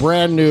has your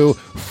brand new,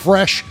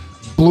 fresh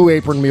Blue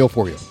Apron meal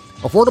for you.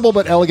 Affordable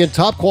but elegant,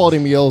 top quality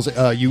meals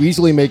you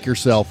easily make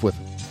yourself with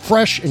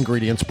fresh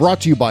ingredients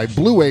brought to you by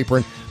Blue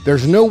Apron.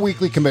 There's no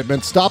weekly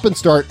commitment. Stop and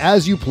start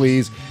as you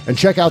please and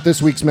check out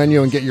this week's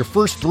menu and get your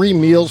first 3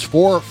 meals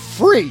for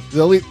free.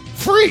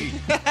 Free!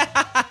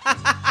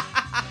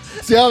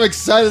 See how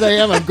excited I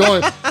am?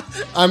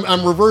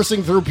 I'm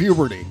reversing through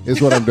puberty is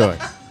what I'm doing.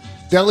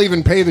 They'll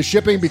even pay the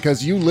shipping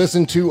because you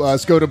listen to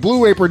us. Go to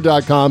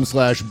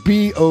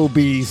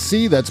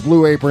blueapron.com/BOBC. That's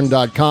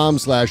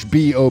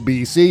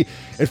blueapron.com/BOBC.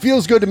 It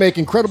feels good to make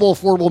incredible,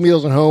 affordable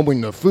meals at home when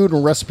the food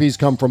and recipes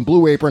come from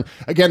Blue Apron.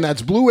 Again,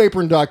 that's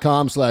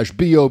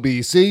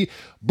blueapron.com/BOBC.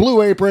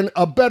 Blue Apron,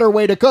 a better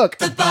way to cook.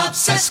 The Bob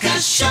Cesca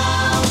Show.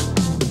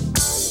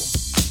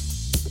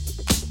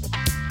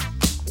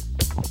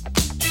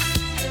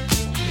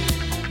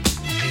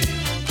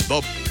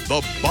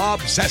 The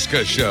Bob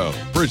Cesca Show,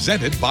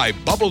 presented by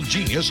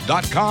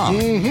BubbleGenius.com.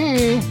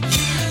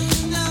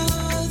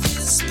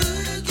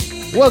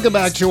 Welcome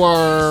back to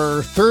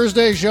our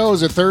Thursday show.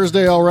 Is it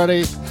Thursday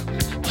already?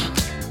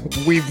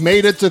 We've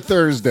made it to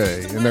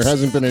Thursday, and there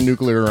hasn't been a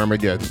nuclear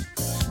Armageddon.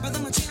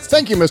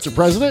 Thank you, Mr.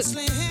 President.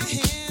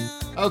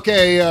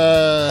 Okay,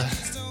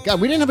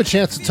 God, we didn't have a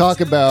chance to talk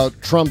about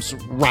Trump's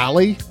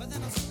rally.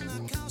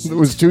 It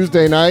was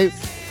Tuesday night.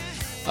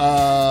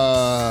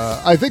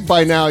 I think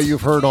by now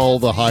you've heard all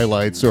the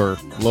highlights or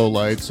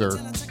lowlights or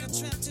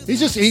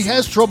He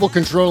has trouble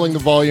controlling the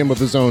volume of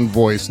his own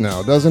voice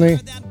now, doesn't he?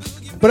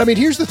 But I mean,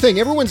 here's the thing.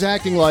 Everyone's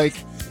acting like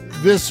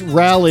this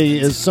rally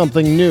is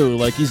something new.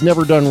 Like he's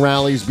never done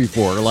rallies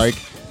before. Like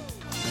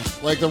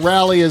the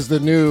rally is the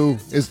new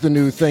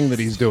thing that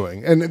he's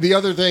doing. And the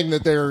other thing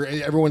that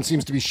everyone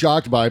seems to be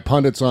shocked by,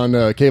 pundits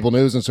on cable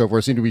news and so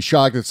forth seem to be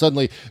shocked that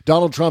suddenly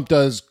Donald Trump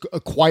does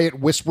quiet,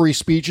 whispery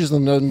speeches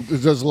and then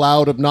does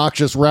loud,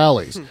 obnoxious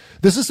rallies.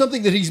 This is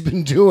something that he's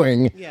been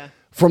doing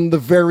from the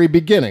very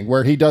beginning,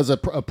 where he does a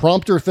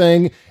prompter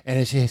thing and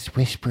it's just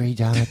whispery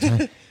all the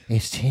time.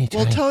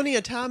 Well, Tony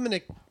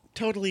Atomic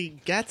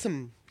totally gets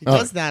him. He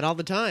does that all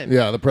the time.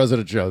 Yeah, the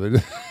President Show.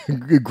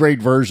 A great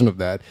version of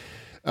that.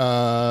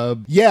 Well,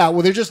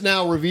 they're just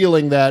now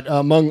revealing that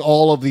among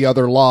all of the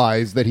other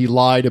lies that he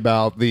lied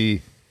about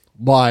the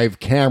live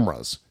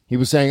cameras. He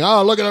was saying,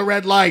 oh, look at the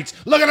red lights.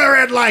 Look at the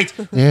red lights.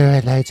 The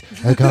red lights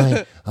are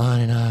going on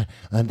and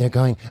on. They're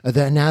going,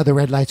 now the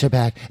red lights are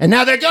back. And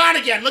now they're gone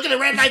again. Look at the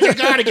red lights are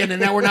gone again.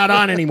 And now we're not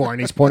on anymore. And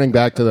he's pointing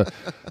back to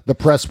the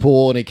press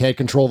pool, and he can't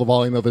control the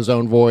volume of his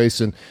own voice.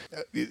 And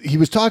he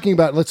was talking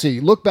about, let's see,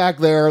 look back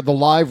there, the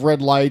live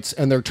red lights,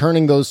 and they're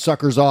turning those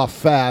suckers off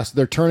fast.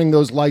 They're turning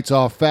those lights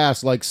off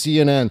fast like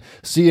CNN.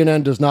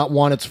 CNN does not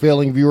want its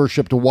failing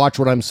viewership to watch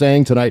what I'm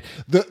saying tonight.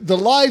 The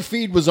live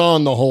feed was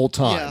on the whole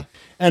time. Yeah.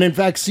 And in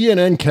fact,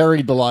 CNN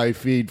carried the live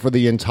feed for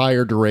the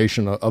entire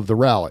duration of the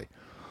rally.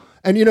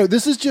 And,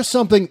 this is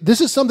something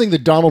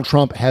that Donald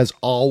Trump has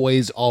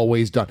always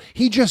done.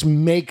 He just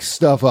makes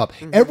stuff up.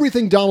 Mm-hmm.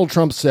 Everything Donald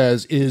Trump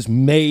says is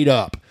made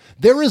up.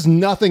 There is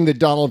nothing that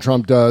Donald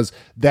Trump does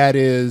that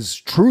is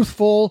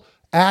truthful,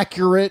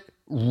 accurate,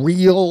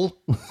 real.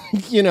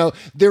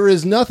 There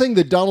is nothing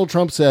that Donald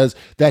Trump says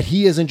that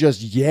he isn't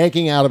just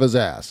yanking out of his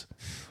ass.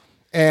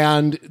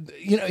 And,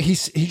 he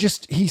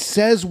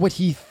says what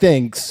he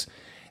thinks.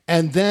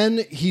 And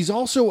then he's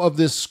also of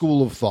this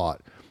school of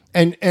thought.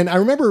 And I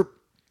remember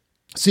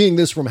seeing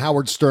this from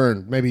Howard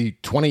Stern maybe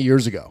 20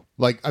 years ago.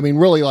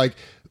 Really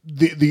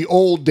the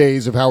old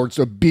days of Howard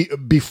Stern,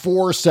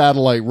 before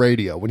satellite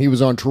radio, when he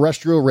was on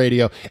terrestrial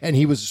radio, and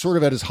he was sort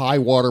of at his high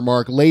water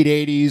mark, late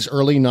 80s,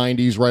 early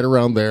 90s, right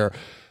around there,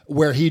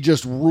 where he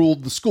just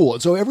ruled the school.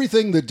 And so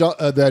everything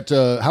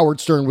that Howard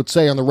Stern would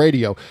say on the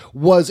radio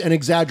was an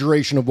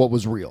exaggeration of what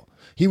was real.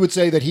 He would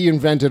say that he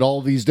invented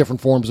all these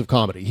different forms of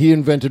comedy. He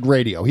invented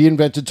radio. He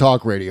invented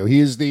talk radio. He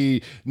is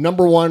the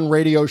 #1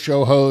 radio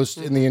show host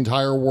in the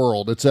entire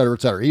world, et cetera,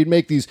 et cetera. He'd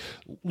make these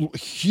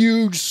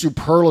huge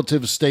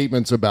superlative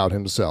statements about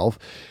himself.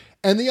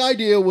 And the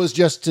idea was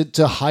just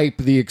to hype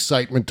the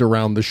excitement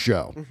around the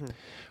show. Mm-hmm.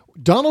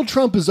 Donald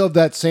Trump is of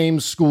that same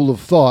school of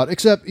thought,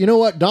 except, you know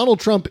what? Donald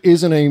Trump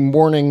isn't a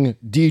morning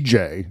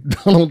DJ.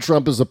 Donald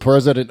Trump is the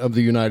president of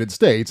the United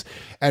States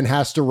and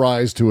has to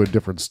rise to a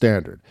different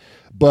standard.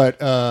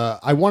 But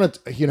I want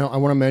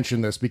to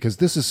mention this because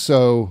this is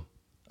so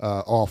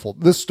awful.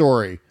 This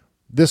story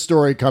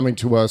coming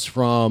to us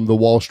from the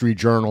Wall Street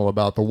Journal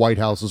about the White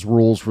House's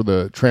rules for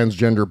the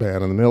transgender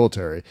ban in the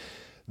military.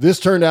 This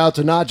turned out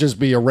to not just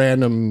be a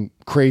random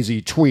crazy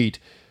tweet.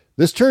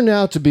 This turned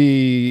out to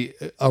be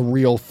a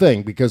real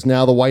thing because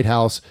now the White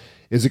House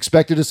is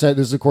expected to send,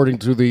 this is according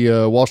to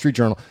the Wall Street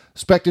Journal,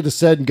 expected to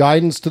send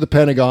guidance to the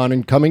Pentagon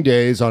in coming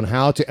days on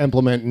how to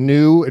implement a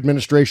new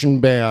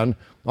administration ban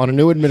on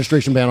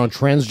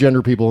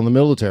transgender people in the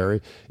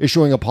military,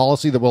 issuing a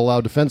policy that will allow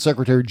Defense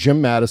Secretary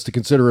Jim Mattis to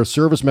consider a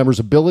service member's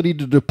ability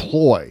to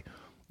deploy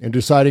in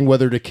deciding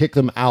whether to kick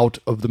them out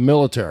of the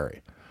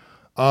military.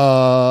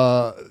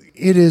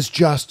 It is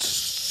just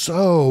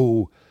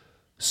so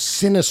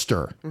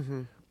sinister.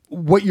 Mm-hmm.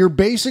 What you're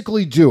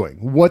basically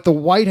doing, what the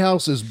White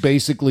House is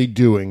basically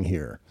doing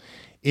here,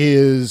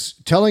 is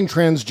telling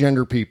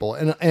transgender people,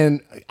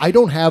 and I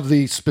don't have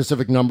the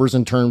specific numbers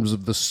in terms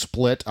of the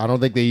split. I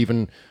don't think they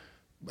even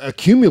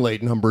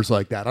accumulate numbers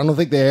like that. I don't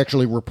think they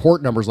actually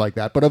report numbers like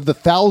that. But of the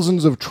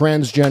thousands of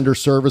transgender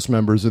service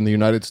members in the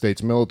United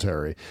States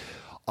military,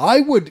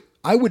 I would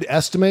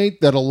estimate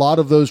that a lot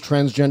of those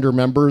transgender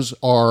members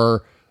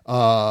are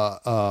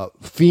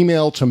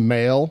female to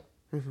male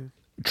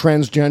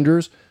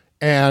transgenders.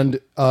 And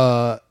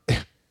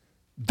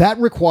that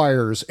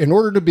requires, in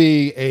order to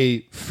be a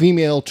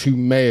female to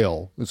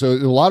male, so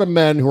a lot of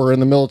men who are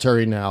in the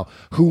military now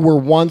who were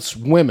once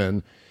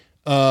women,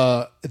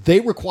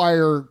 they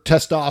require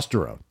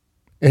testosterone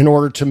in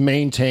order to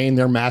maintain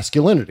their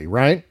masculinity,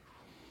 right?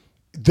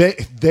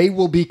 They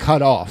will be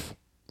cut off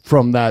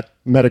from that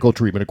medical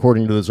treatment,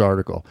 according to this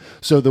article.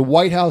 So the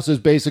White House is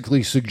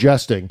basically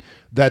suggesting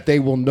that they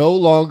will no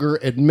longer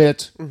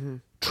admit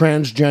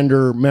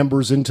transgender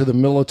members into the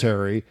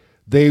military.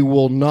 They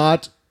will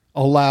not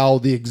allow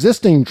the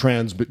existing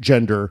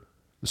transgender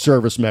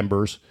service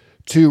members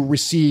to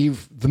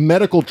receive the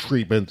medical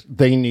treatment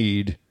they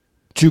need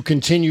to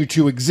continue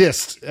to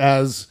exist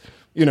as,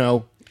 as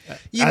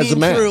a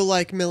man. Through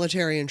like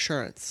military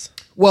insurance?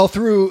 Well,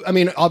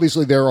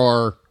 obviously there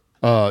are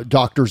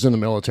doctors in the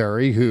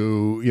military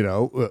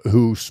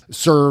who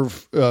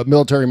serve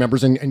military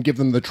members and give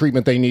them the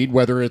treatment they need,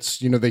 whether it's,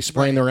 they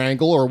sprain their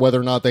ankle or whether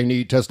or not they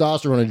need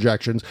testosterone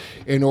injections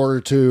in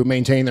order to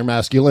maintain their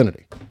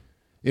masculinity.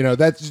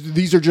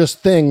 These are just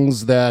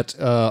things that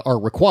are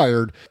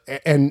required.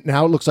 And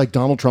now it looks like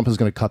Donald Trump is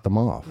going to cut them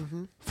off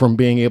from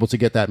being able to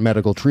get that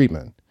medical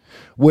treatment,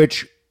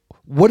 which,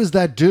 what does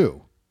that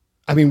do?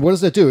 I mean, what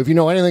does that do? If you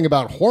know anything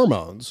about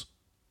hormones,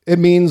 it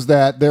means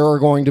that there are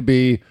going to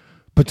be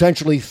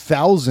potentially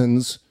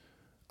thousands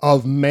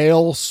of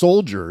male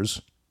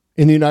soldiers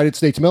in the United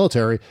States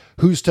military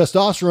whose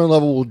testosterone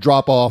level will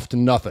drop off to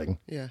nothing.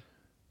 Yeah.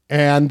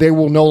 And they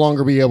will no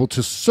longer be able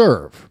to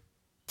serve.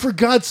 For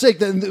God's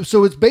sake.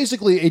 So it's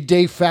basically a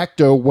de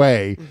facto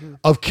way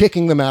of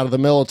kicking them out of the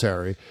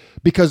military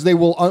because they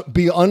will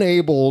be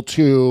unable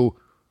to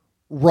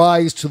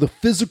rise to the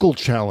physical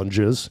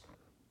challenges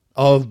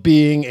of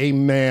being a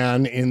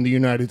man in the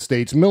United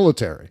States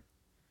military,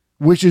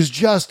 which is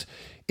just,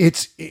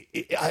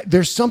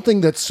 there's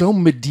something that's so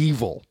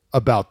medieval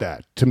about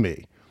that to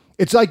me.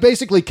 It's like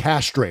basically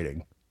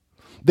castrating.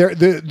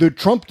 The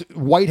Trump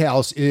White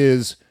House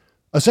is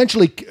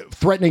essentially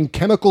threatening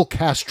chemical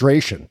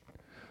castration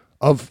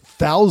of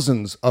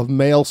thousands of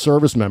male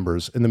service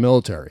members in the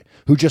military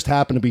who just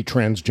happen to be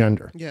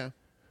transgender. Yeah.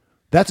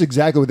 That's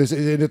exactly what this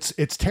is.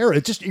 It's terror.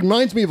 It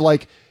reminds me of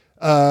like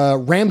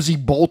Ramsay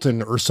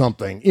Bolton or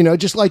something,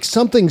 just like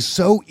something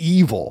so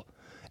evil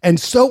and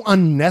so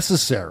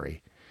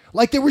unnecessary.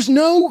 Like there's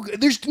no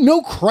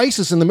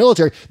crisis in the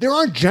military. There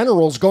aren't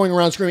generals going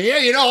around screaming,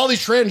 yeah, all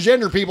these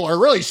transgender people are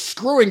really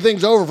screwing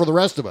things over for the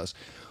rest of us.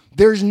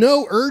 There's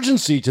no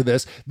urgency to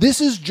this. This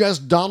is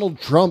just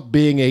Donald Trump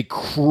being a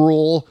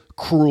cruel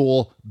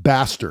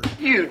bastard.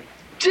 You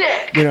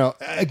dick!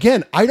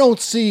 Again, I don't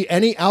see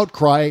any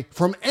outcry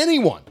from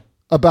anyone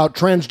about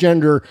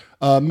transgender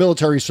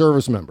military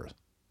service members.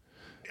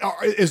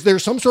 Is there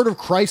some sort of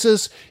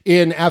crisis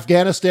in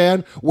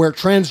Afghanistan where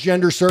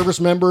transgender service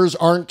members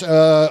aren't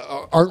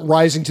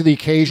rising to the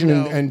occasion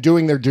and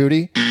doing their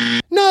duty?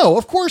 No,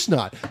 of course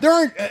not. There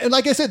aren't, and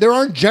like I said, there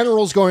aren't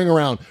generals going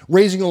around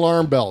raising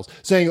alarm bells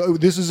saying, oh,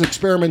 this is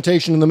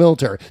experimentation in the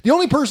military. The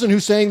only person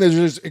who's saying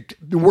that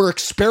we're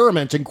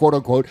experimenting, quote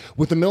unquote,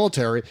 with the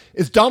military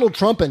is Donald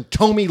Trump and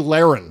Tomi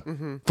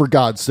Lahren, for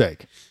God's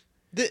sake.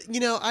 This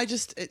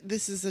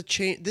is a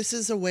change. This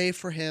is a way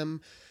for him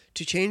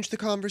to change the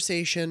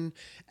conversation.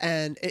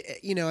 And,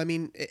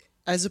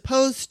 as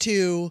opposed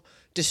to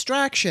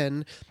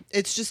distraction,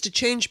 it's just a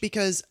change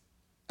because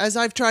as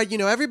I've tried,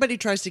 everybody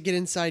tries to get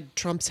inside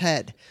Trump's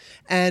head.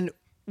 And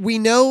we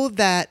know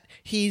that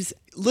he's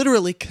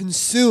literally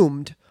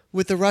consumed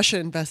with the Russia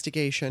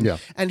investigation. Yeah.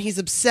 And he's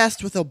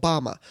obsessed with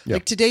Obama. Yeah.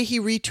 Like today he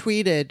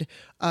retweeted,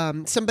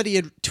 somebody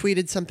had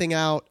tweeted something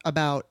out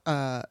about,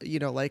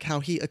 like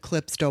how he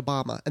eclipsed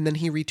Obama. And then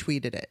he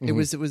retweeted it. It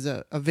was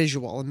a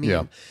visual, a meme.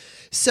 Yeah.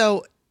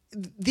 So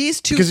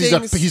these two because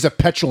things... he's a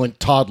petulant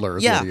toddler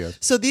is what he is.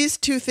 So these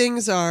two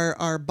things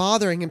are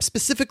bothering him,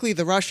 specifically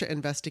the Russia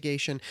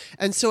investigation.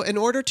 And so in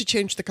order to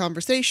change the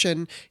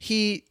conversation,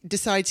 he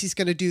decides he's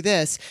going to do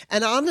this.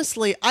 And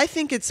honestly, I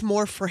think it's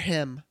more for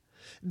him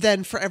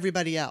than for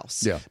everybody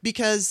else. Yeah.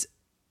 Because,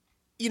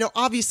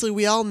 obviously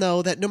we all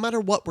know that no matter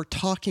what we're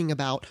talking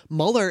about,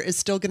 Mueller is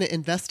still going to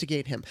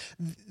investigate him.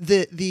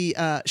 The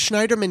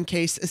Schneiderman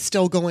case is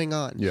still going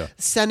on. Yeah.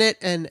 Senate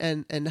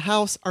and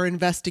House are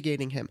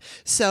investigating him.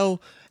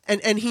 So,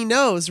 and he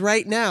knows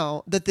right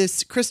now that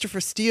this Christopher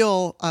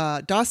Steele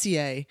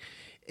dossier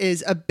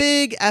is a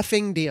big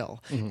effing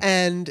deal.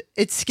 And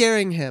it's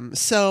scaring him.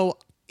 So,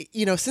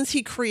 since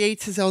he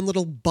creates his own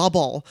little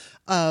bubble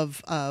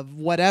of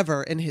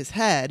whatever in his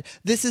head,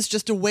 this is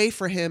just a way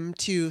for him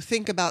to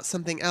think about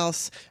something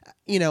else,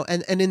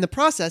 and in the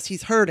process,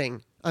 he's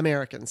hurting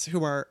Americans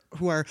who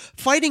are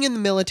fighting in the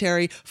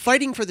military,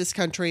 fighting for this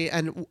country,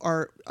 and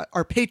are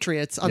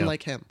patriots,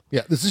 unlike him.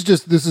 Yeah, this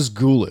is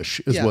ghoulish,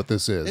 is what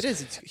this is. It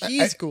is.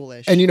 He's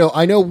ghoulish. And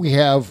I know we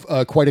have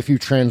quite a few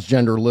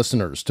transgender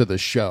listeners to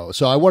this show,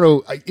 so I want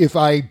to, if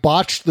I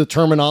botched the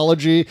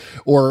terminology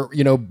or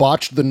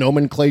botched the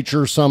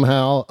nomenclature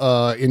somehow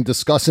in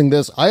discussing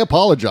this, I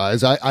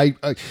apologize. I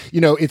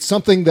it's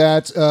something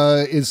that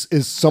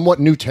is somewhat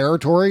new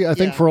territory, I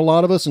think, for a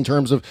lot of us in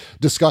terms of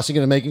discussing it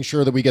and making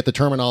sure that we get the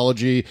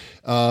terminology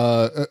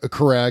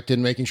correct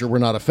and making sure we're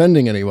not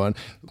offending anyone.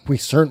 We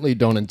certainly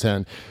don't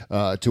intend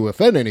to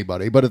offend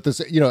anybody, but at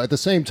the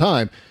same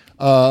time,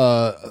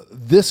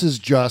 this is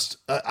just,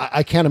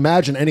 I can't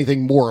imagine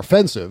anything more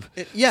offensive.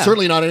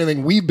 Certainly not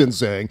anything we've been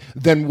saying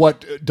than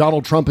what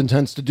Donald Trump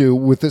intends to do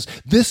with this.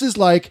 This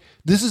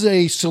is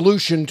a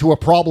solution to a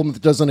problem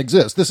that doesn't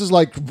exist. This is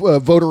like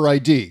voter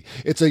ID.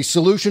 It's a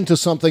solution to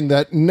something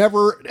that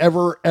never,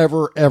 ever,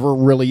 ever, ever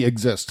really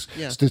exists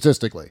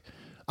statistically.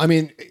 I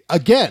mean,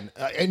 again,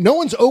 no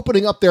one's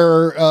opening up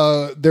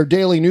their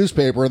daily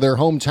newspaper, their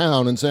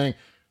hometown, and saying,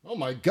 "Oh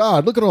my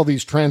God, look at all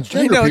these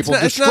transgender people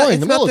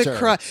destroying the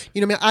military."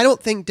 I don't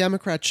think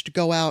Democrats should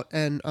go out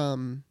and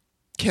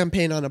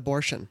campaign on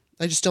abortion.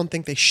 I just don't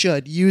think they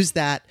should use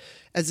that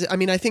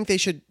I think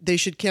they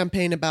should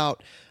campaign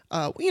about,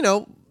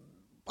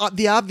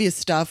 the obvious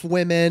stuff,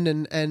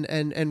 women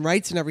and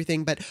rights and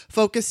everything, but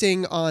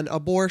focusing on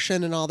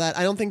abortion and all that,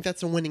 I don't think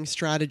that's a winning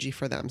strategy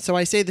for them. So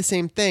I say the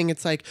same thing.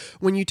 It's like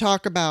when you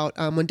talk about,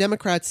 when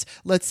Democrats,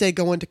 let's say,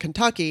 go into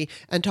Kentucky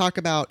and talk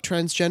about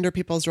transgender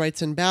people's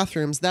rights in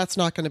bathrooms, that's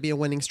not going to be a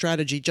winning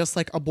strategy, just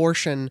like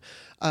abortion,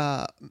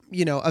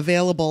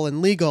 available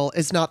and legal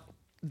is not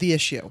the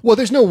issue. Well,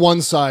 there's no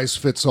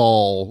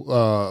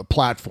one-size-fits-all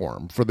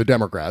platform for the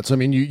Democrats. I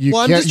mean,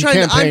 I'm just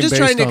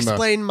trying to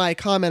explain my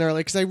comment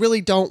earlier because I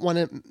really don't want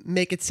to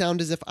make it sound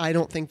as if I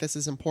don't think this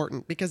is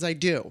important, because I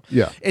do.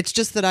 Yeah. It's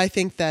just that I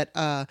think that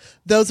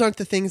those aren't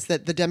the things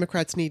that the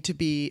Democrats need to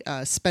be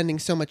spending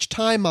so much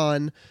time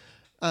on.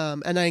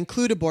 And I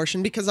include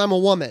abortion because I'm a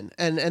woman,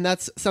 and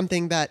that's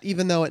something that,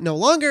 even though it no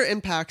longer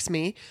impacts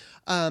me,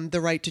 the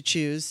right to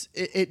choose,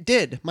 it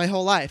did my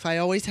whole life. I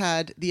always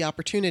had the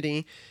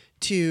opportunity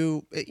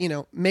to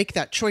make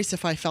that choice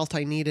if I felt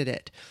I needed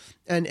it,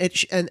 and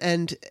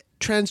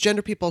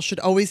transgender people should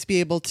always be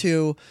able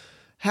to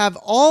have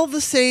all the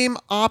same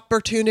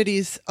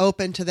opportunities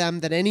open to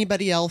them that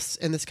anybody else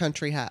in this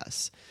country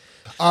has.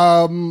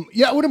 I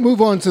want to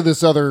move on to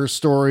this other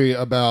story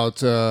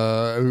about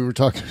we were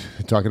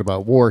talking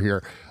about war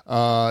here.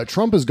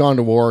 Trump has gone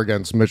to war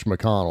against Mitch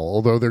McConnell,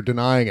 although they're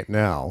denying it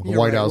now. The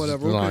White House is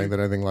denying that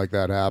anything like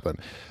that happened.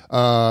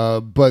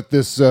 But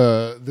this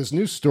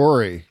new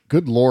story,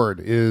 good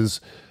Lord, is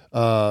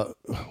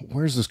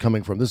where's this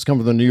coming from? This is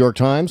coming from the New York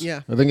Times? Yeah.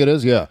 I think it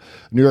is, yeah.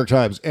 New York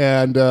Times.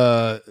 And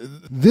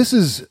this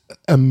is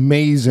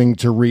amazing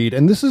to read.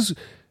 And this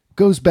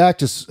goes back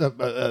to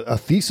a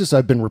thesis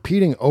I've been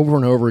repeating over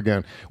and over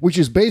again, which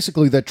is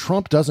basically that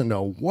Trump doesn't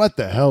know what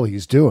the hell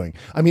he's doing.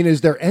 I mean,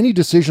 is there any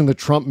decision that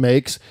Trump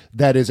makes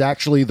that is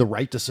actually the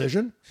right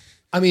decision?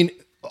 I mean,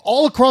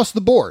 all across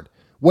the board,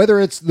 whether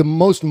it's the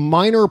most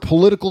minor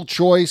political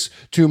choice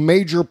to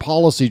major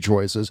policy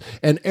choices,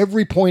 and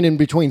every point in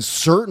between,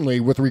 certainly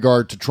with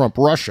regard to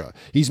Trump-Russia,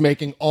 he's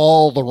making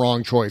all the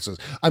wrong choices.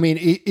 I mean,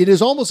 it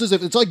is almost as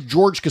if it's like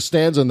George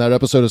Costanza in that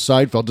episode of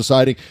Seinfeld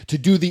deciding to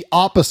do the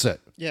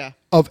opposite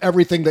of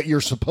everything that you're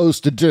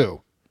supposed to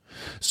do.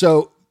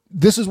 So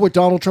this is what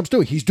Donald Trump's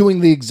doing. He's doing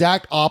the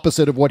exact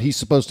opposite of what he's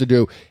supposed to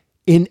do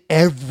in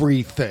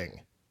everything.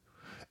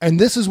 And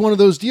this is one of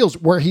those deals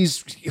where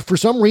for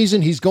some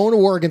reason, he's going to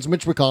war against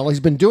Mitch McConnell.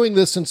 He's been doing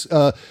this since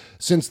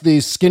the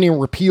skinny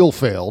repeal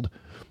failed.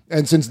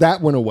 And since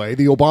that went away,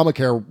 the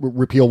Obamacare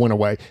repeal went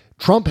away,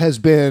 Trump has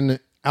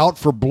been out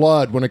for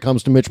blood when it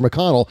comes to Mitch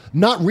McConnell,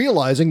 not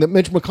realizing that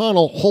Mitch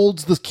McConnell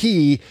holds the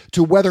key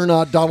to whether or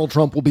not Donald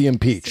Trump will be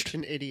impeached. Such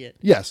an idiot.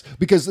 Yes,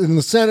 because in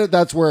the Senate,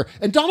 that's where,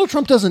 and Donald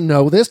Trump doesn't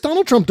know this.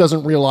 Donald Trump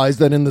doesn't realize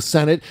that in the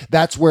Senate,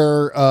 that's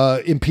where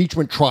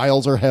impeachment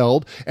trials are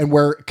held and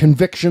where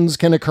convictions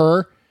can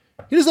occur.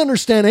 He doesn't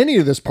understand any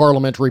of this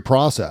parliamentary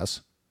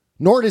process,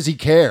 nor does he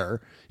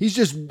care. He's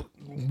just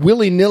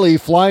willy-nilly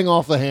flying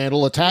off the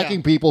handle,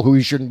 attacking people who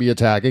he shouldn't be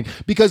attacking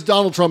because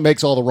Donald Trump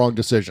makes all the wrong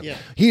decisions. Yeah.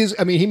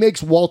 He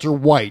makes Walter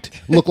White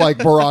look like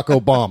Barack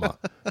Obama.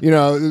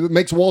 It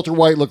makes Walter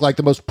White look like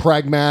the most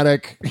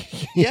pragmatic,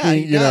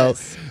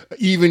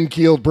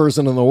 even-keeled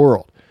person in the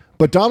world.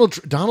 But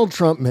Donald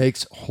Trump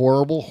makes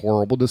horrible,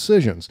 horrible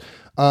decisions.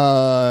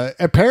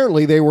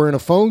 Apparently, they were in a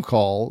phone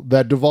call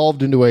that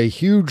devolved into a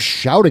huge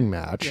shouting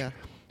match. Yeah.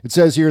 It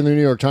says here in the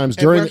New York Times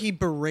where he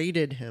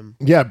berated him.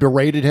 Yeah,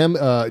 berated him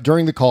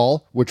during the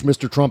call, which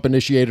Mr. Trump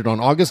initiated on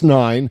August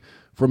 9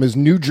 from his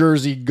New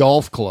Jersey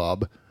golf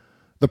club.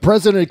 The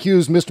president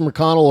accused Mr.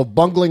 McConnell of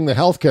bungling the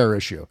healthcare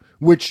issue,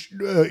 which,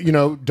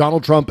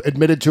 Donald Trump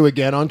admitted to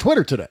again on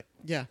Twitter today.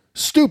 Yeah.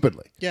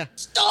 Stupidly. Yeah.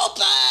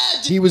 Stupid!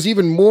 He was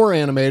even more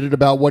animated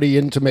about what he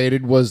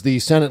intimated was the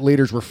Senate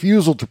leader's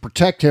refusal to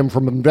protect him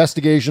from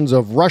investigations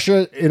of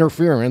Russia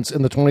interference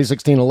in the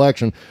 2016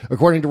 election,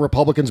 according to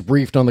Republicans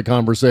briefed on the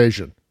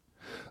conversation.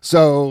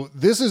 So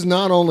this is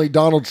not only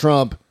Donald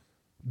Trump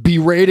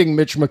berating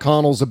Mitch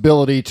McConnell's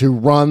ability to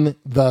run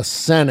the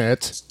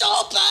Senate,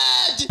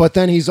 stupid, but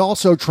then he's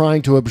also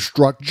trying to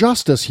obstruct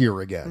justice here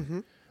again. Mm-hmm.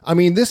 I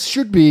mean, this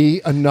should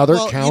be another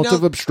count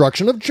of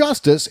obstruction of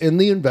justice in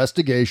the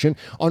investigation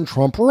on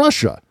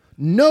Trump-Russia.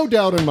 No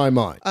doubt in my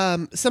mind.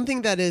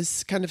 Something that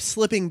is kind of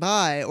slipping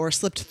by or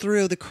slipped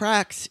through the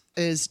cracks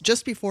is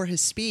just before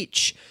his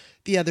speech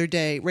the other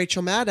day,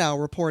 Rachel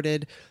Maddow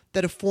reported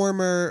that a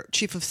former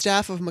chief of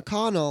staff of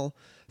McConnell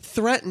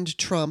threatened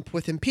Trump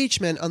with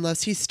impeachment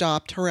unless he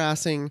stopped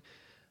harassing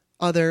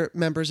other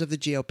members of the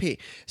GOP.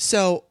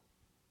 So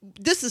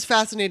this is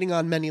fascinating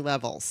on many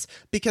levels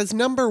because,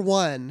 number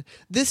one,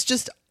 this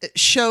just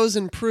shows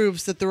and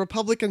proves that the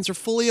Republicans are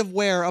fully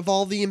aware of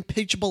all the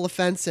impeachable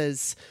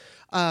offenses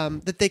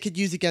that they could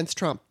use against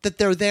Trump, that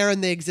they're there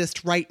and they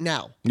exist right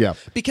now. Yeah.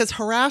 Because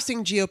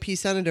harassing GOP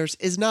senators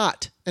is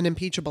not an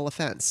impeachable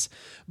offense.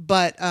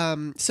 But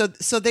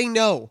so they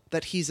know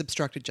that he's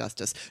obstructed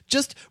justice.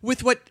 Just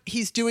with what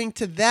he's doing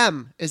to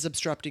them is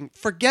obstructing.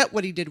 Forget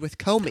what he did with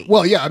Comey.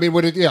 Well, yeah, I mean,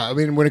 when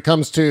it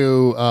comes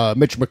to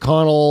Mitch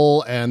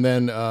McConnell, and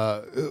then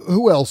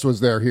who else was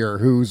there here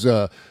who's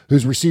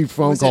received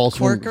phone calls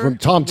from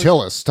Tom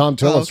Tillis. Tom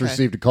Tillis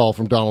received a call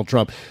from Donald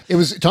Trump. It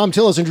was Tom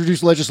Tillis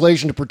introduced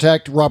legislation to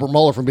protect Robert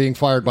Mueller from being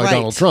fired by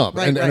Donald Trump,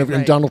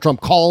 and Donald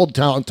Trump called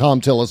Tom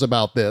Tillis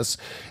about this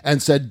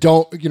and said,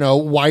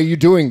 why are you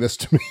doing this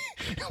to me?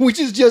 Which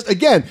is just,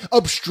 again,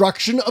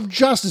 obstruction of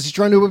justice. He's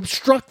trying to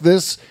obstruct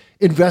this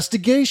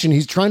investigation.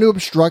 He's trying to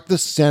obstruct the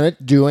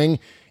Senate doing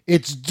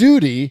its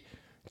duty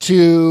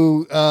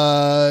to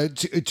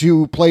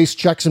place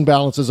checks and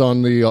balances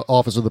on the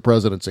office of the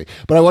presidency.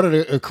 But I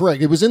wanted to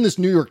correct. It was in this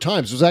New York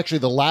Times. It was actually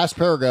the last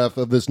paragraph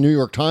of this New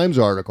York Times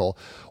article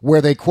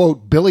where they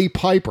quote Billy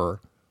Piper.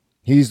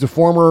 He's the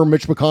former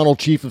Mitch McConnell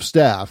chief of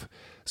staff,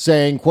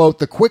 saying, quote,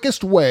 "The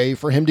quickest way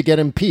for him to get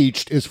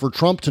impeached is for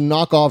Trump to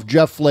knock off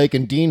Jeff Flake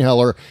and Dean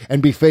Heller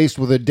and be faced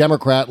with a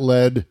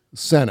Democrat-led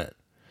Senate."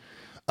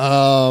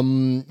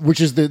 This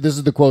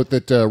is the quote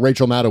that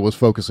Rachel Maddow was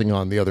focusing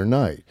on the other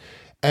night.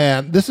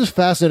 And this is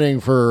fascinating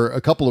for a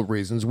couple of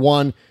reasons.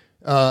 One,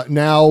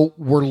 now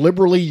we're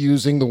liberally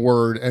using the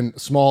word, and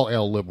small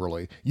L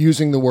liberally,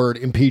 using the word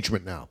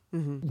impeachment now.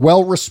 Mm-hmm.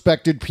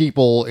 Well-respected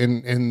people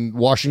in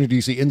Washington,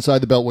 D.C., inside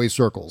the Beltway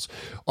circles,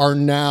 are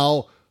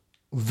now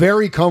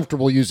very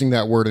comfortable using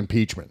that word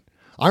impeachment.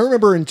 I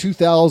remember in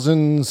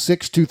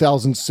 2006,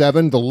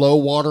 2007, the low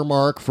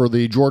watermark for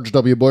the George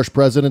W. Bush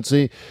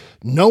presidency,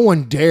 no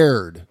one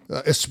dared,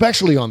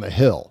 especially on the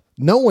Hill,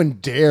 no one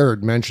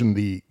dared mention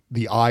the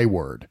I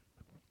word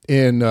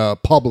in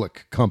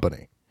public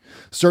company.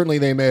 Certainly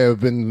they may have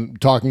been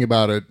talking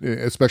about it,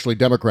 especially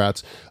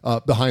Democrats,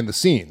 behind the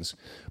scenes.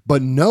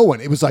 But no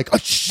one, it was like, oh,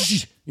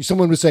 shh.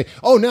 Someone would say,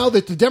 oh, now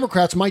that the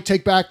Democrats might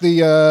take back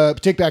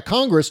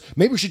Congress,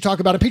 maybe we should talk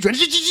about impeachment.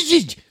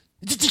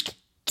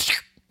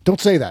 Don't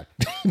say that.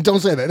 Don't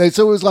say that.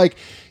 So it was like,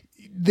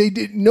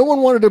 no one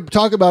wanted to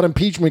talk about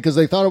impeachment because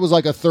they thought it was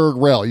like a third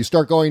rail. You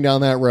start going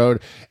down that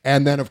road,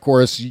 and then, of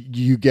course,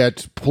 you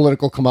get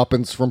political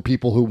comeuppance from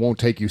people who won't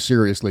take you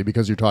seriously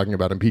because you're talking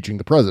about impeaching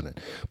the president.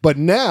 But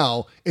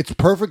now it's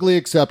perfectly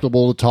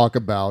acceptable to talk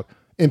about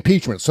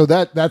impeachment. So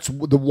that's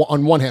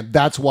on one hand,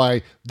 that's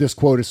why this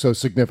quote is so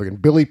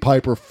significant. Billy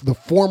Piper, the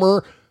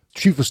former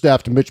chief of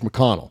staff to Mitch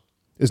McConnell,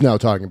 is now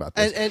talking about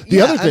this.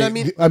 The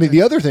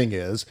other thing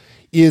is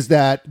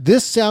that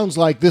this sounds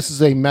like this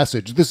is a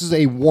message. This is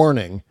a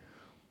warning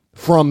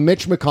from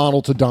Mitch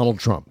McConnell to Donald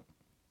Trump.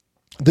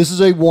 This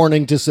is a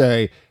warning to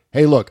say,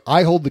 hey, look,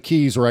 I hold the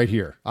keys right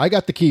here. I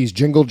got the keys,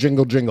 jingle,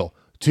 jingle, jingle,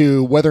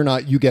 to whether or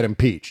not you get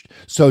impeached.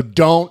 So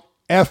don't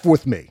F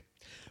with me.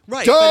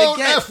 Right. Don't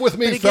F with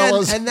me,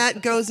 fellas. And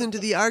that goes into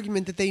the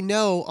argument that they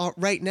know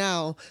right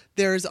now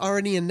there's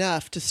already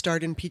enough to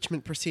start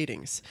impeachment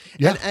proceedings.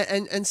 Yeah.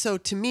 And so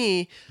to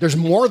me... There's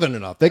more than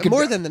enough. They could,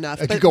 more than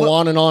enough. It could go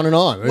on and on and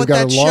on. What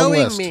that's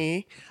showing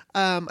me,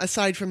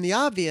 aside from the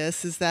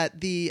obvious, is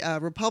that the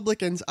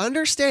Republicans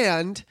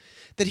understand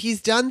that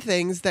he's done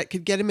things that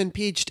could get him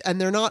impeached,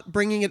 and they're not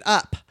bringing it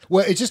up.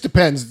 Well, it just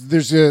depends.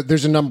 There's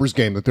a numbers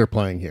game that they're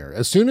playing here.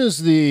 As soon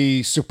as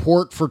the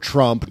support for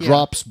Trump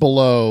drops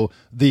below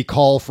the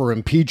call for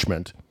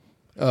impeachment,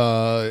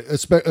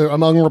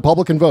 among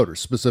Republican voters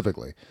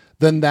specifically,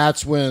 then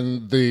that's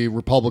when the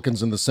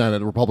Republicans in the Senate,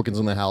 the Republicans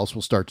in the House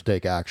will start to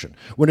take action.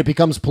 When it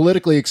becomes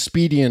politically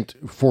expedient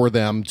for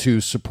them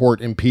to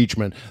support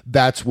impeachment,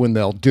 that's when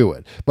they'll do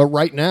it. But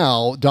right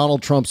now,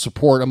 Donald Trump's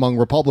support among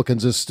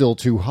Republicans is still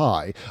too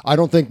high. I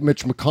don't think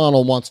Mitch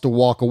McConnell wants to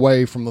walk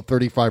away from the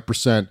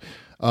 35%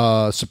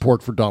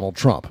 support for Donald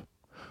Trump.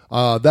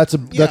 That's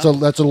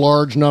a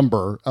large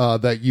number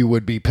that you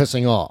would be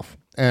pissing off.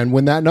 And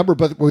when that number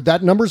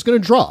is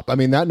going to drop. I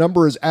mean, that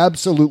number is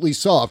absolutely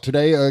soft.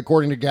 Today,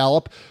 according to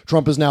Gallup,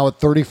 Trump is now at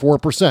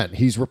 34%.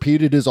 He's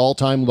repeated his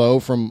all-time low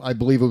from, I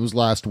believe it was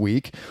last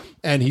week,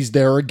 and he's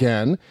there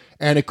again.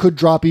 And it could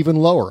drop even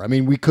lower. I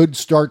mean, we could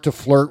start to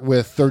flirt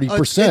with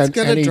 30%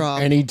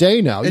 any day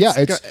now.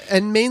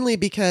 And mainly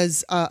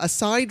because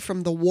aside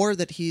from the war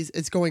that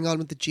is going on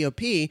with the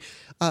GOP,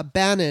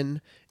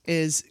 Bannon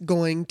is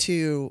going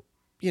to,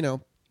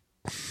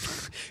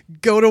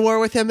 go to war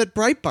with him at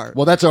Breitbart.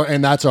 Well, that's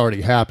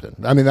already happened.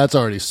 I mean, that's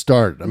already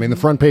started. I mean, the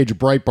front page of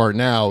Breitbart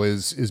now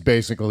is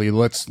basically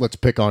let's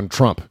pick on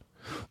Trump.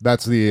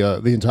 That's the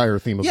entire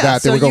theme of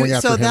that. They were going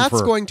after him. So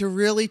that's going to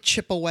really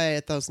chip away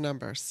at those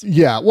numbers.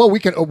 Yeah. Well,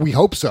 we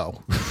hope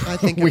so. I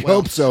think we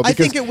hope so. I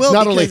think it will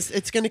because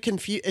it's going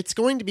to it's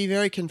going to be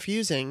very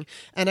confusing,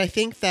 and I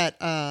think that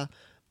the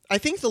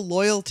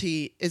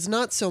loyalty is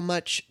not so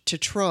much to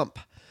Trump.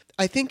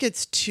 I think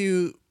it's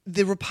to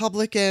the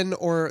Republican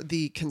or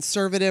the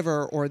conservative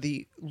or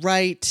the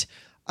right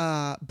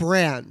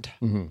brand.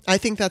 Mm-hmm. I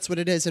think that's what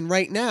it is. And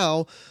right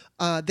now,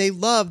 They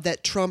love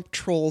that Trump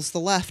trolls the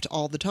left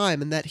all the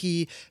time and that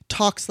he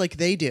talks like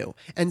they do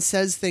and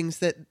says things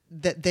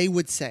that they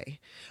would say.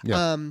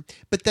 Yeah.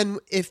 But then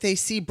if they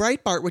see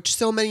Breitbart, which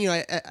so many,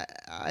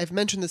 I've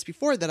mentioned this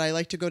before, that I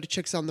like to go to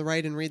Chicks on the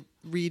Right and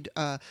read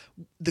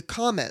the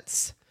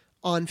comments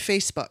on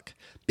Facebook,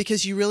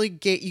 because you really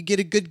get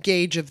a good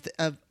gauge of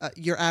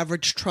your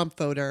average Trump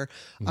voter.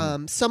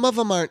 Mm-hmm. Some of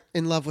them aren't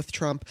in love with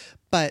Trump,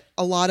 but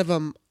a lot of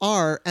them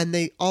are, and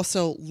they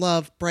also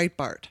love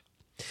Breitbart.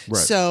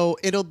 Right. So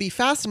it'll be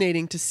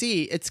fascinating to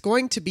see. It's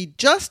going to be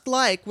just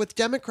like with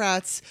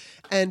Democrats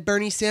and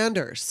Bernie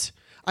Sanders.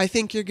 I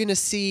think you're going to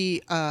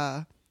see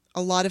a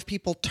lot of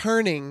people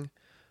turning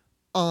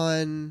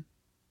on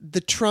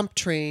the Trump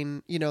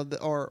train,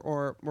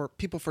 or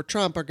people for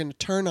Trump are going to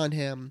turn on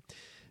him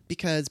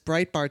because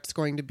Breitbart's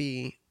going to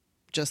be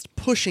just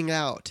pushing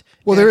out.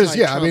 Well, there is,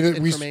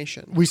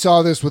 information. We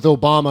saw this with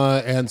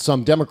Obama and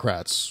some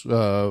Democrats,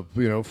 4,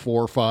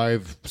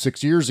 5,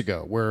 6 years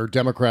ago, where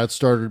Democrats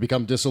started to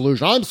become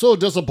disillusioned. I'm so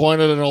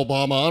disappointed in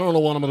Obama. I don't know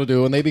what I'm going to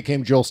do. And they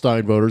became Jill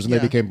Stein voters, and they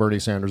became Bernie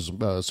Sanders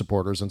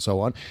supporters, and so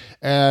on.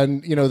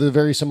 And, the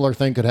very similar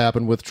thing could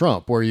happen with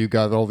Trump, where you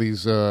got all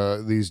these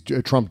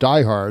Trump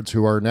diehards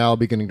who are now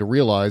beginning to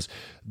realize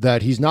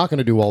that he's not going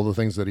to do all the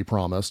things that he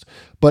promised.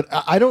 But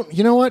I don't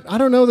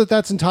know that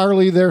that's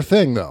entirely their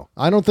thing, though.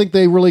 I don't think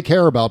they really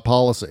care about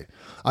policy.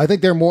 I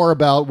think they're more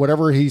about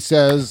whatever he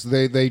says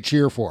they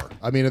cheer for.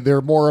 I mean,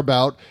 they're more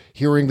about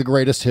hearing the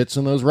greatest hits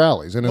in those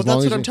rallies. And that's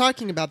what I'm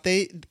talking about.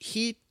 The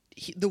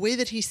way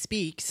that he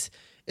speaks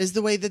is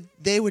the way that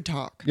they would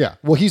talk. Yeah.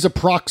 Well, he's a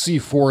proxy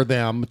for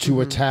them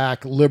to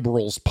attack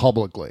liberals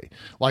publicly.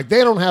 Like,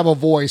 they don't have a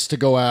voice to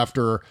go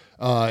after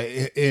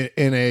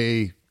in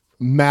a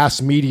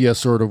mass media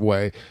sort of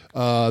way,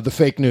 the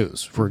fake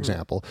news, for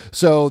example.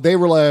 So they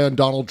rely on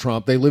Donald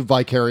Trump. They live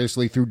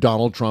vicariously through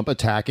Donald Trump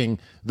attacking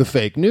the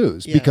fake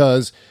news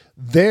because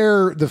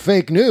the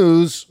fake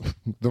news,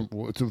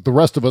 the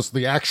rest of us,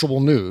 the actual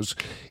news,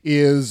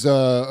 is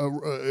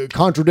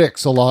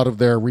contradicts a lot of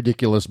their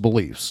ridiculous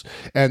beliefs.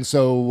 And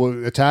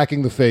so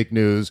attacking the fake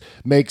news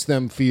makes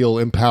them feel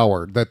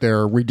empowered that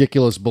their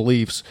ridiculous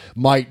beliefs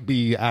might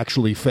be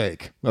actually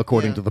fake,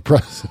 according to the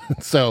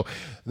president. So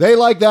they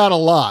like that a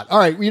lot. All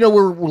right,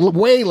 we're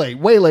way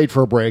late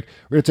for a break.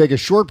 We're going to take a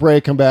short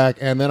break, come back,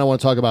 and then I want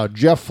to talk about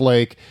Jeff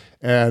Flake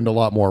and a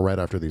lot more right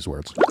after these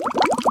words.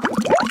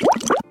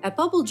 At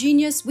Bubble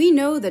Genius, we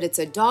know that it's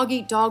a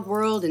dog-eat-dog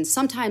world, and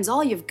sometimes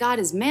all you've got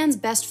is man's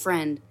best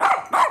friend.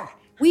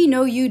 We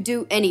know you'd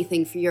do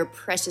anything for your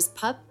precious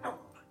pup.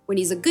 When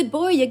he's a good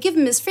boy, you give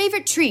him his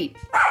favorite treat.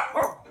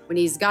 When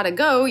he's gotta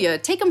go, you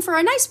take him for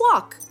a nice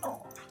walk.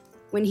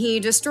 When he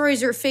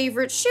destroys your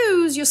favorite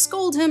shoes, you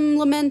scold him,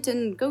 lament,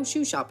 and go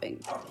shoe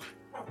shopping.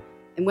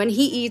 And when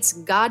he eats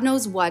God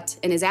knows what,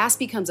 and his ass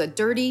becomes a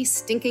dirty,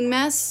 stinking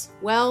mess,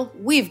 well,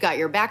 we've got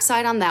your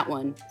backside on that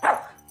one.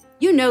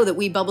 You know that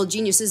we Bubble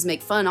Geniuses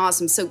make fun,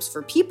 awesome soaps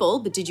for people,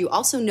 but did you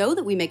also know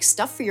that we make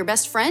stuff for your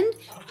best friend?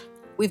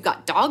 We've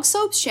got dog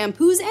soaps,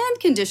 shampoos, and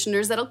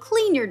conditioners that'll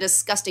clean your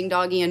disgusting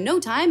doggy in no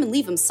time and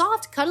leave him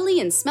soft, cuddly,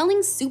 and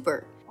smelling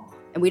super.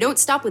 And we don't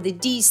stop with the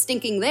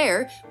de-stinking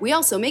there. We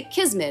also make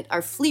Kismet,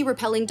 our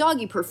flea-repelling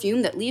doggy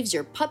perfume that leaves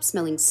your pup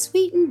smelling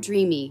sweet and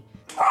dreamy.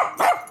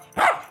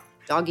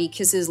 Doggy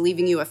kisses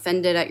leaving you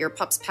offended at your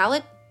pup's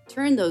palate?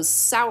 Turn those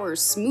sour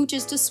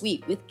smooches to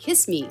sweet with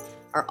Kiss Me,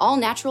 our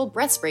all-natural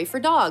breath spray for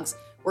dogs.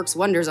 Works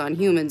wonders on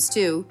humans,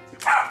 too.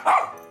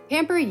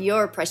 Pamper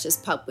your precious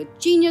pup with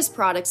genius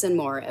products and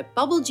more at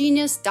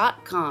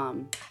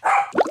bubblegenius.com.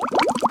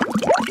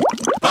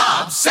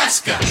 Bob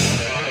Cesca.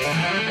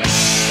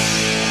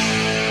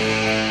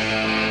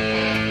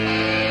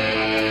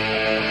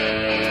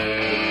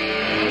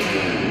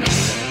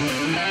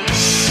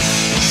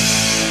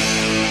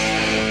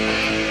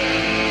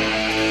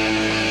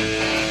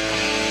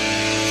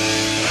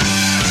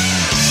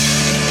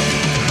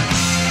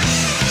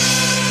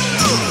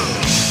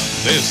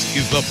 This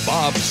is the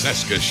Bob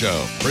Cesca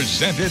Show,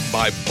 presented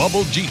by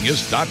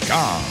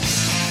BubbleGenius.com.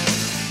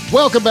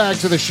 Welcome back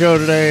to the show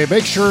today.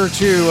 Make sure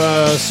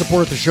to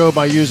support the show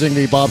by using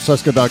the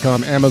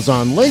BobCesca.com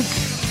Amazon link.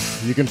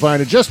 You can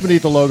find it just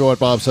beneath the logo at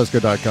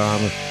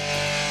BobCesca.com.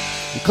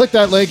 You click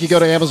that link, you go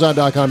to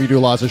Amazon.com, you do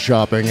lots of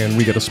shopping, and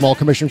we get a small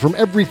commission from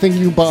everything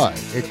you buy.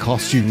 It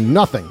costs you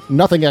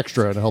nothing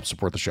extra, and it helps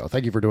support the show.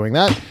 Thank you for doing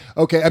that.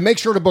 Okay, and make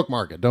sure to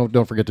bookmark it.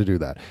 Don't forget to do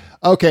that.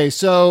 Okay,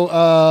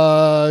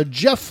 so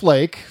Jeff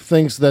Flake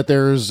thinks that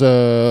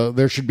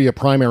there should be a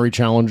primary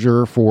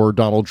challenger for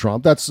Donald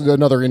Trump. That's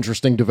another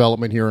interesting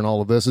development here in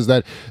all of this, is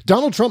that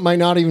Donald Trump might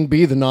not even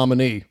be the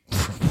nominee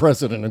for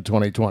president in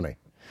 2020.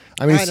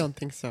 I don't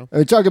think so. I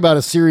mean, talk about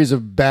a series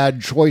of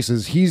bad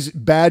choices. He's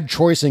bad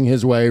choicing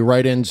his way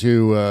right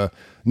into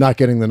not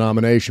getting the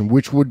nomination,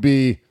 which would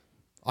be,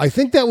 I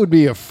think that would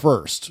be a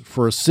first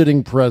for a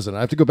sitting president.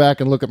 I have to go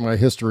back and look at my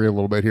history a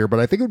little bit here,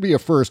 but I think it would be a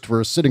first for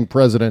a sitting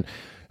president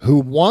who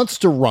wants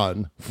to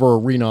run for a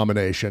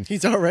renomination.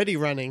 He's already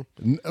running.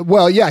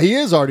 Well, yeah, he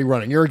is already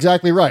running. You're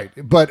exactly right.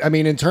 But I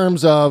mean, in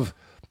terms of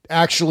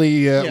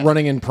actually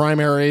running in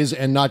primaries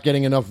and not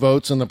getting enough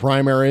votes in the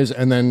primaries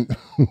and then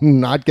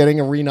not getting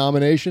a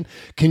renomination.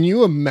 Can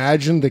you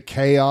imagine the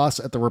chaos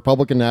at the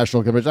Republican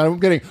National Convention? I'm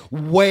getting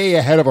way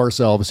ahead of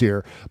ourselves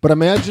here, but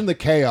imagine the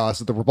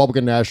chaos at the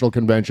Republican National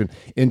Convention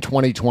in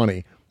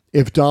 2020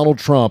 if Donald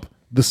Trump,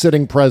 the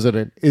sitting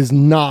president, is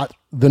not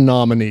the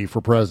nominee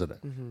for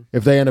president. Mm-hmm.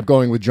 If they end up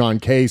going with John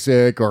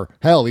Kasich or,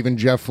 hell, even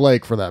Jeff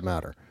Flake for that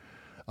matter.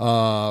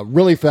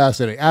 Really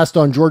fascinating. Asked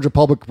on Georgia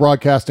Public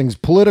Broadcasting's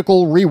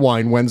Political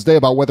Rewind Wednesday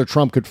about whether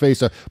Trump could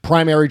face a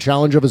primary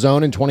challenge of his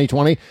own in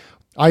 2020.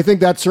 I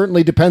think that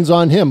certainly depends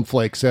on him,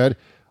 Flake said.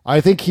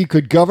 I think he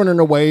could govern in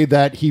a way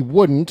that he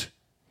wouldn't.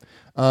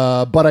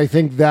 But I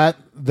think that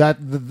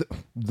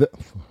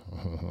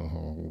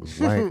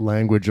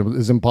language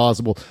is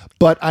impossible.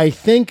 But I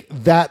think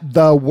that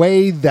the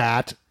way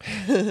that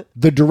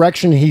the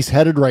direction he's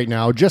headed right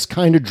now, just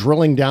kind of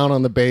drilling down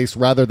on the base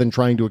rather than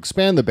trying to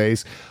expand the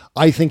base,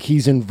 I think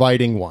he's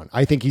inviting one.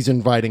 I think he's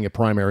inviting a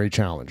primary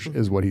challenge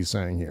is what he's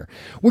saying here,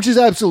 which is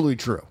absolutely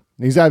true.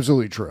 He's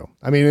absolutely true.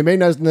 I mean, it may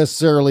not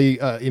necessarily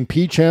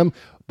impeach him,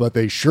 but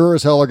they sure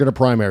as hell are going to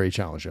primary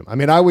challenge him. I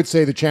mean, I would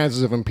say the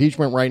chances of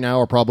impeachment right now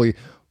are probably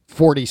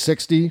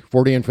 40-60,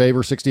 40 in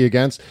favor, 60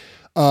 against.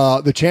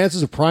 The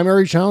chances of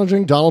primary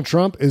challenging Donald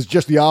Trump is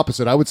just the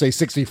opposite. I would say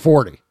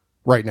 60-40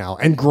 right now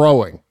and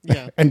growing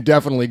and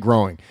definitely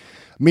growing.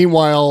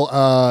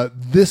 Meanwhile,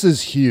 this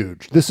is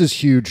huge. This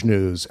is huge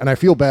news. And I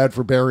feel bad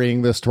for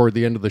burying this toward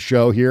the end of the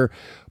show here.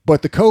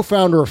 But the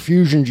co-founder of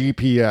Fusion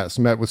GPS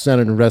met with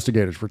Senate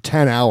investigators for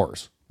 10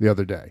 hours the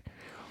other day.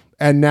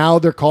 And now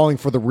they're calling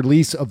for the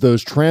release of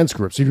those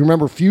transcripts. If you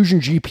remember,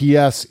 Fusion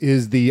GPS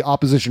is the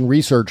opposition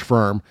research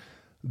firm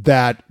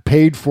that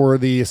paid for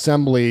the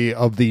assembly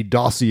of the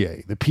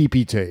dossier, the Pee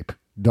Pee Tape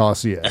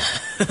Dossier.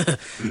 So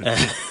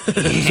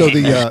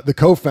the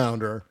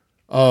co-founder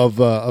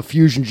of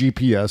Fusion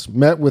GPS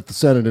met with the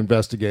Senate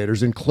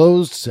investigators in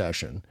closed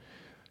session.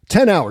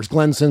 10 hours,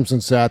 Glenn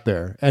Simpson sat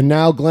there. And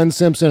now Glenn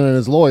Simpson and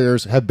his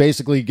lawyers have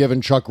basically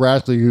given Chuck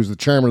Grassley, who's the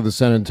chairman of the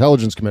Senate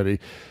Intelligence Committee,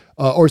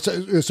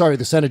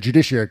 the Senate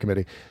Judiciary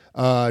Committee,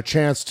 a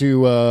chance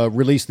to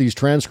release these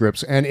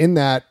transcripts. And in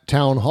that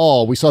town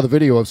hall, we saw the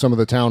video of some of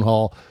the town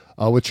hall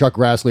with Chuck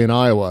Grassley in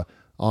Iowa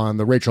on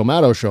the Rachel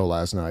Maddow show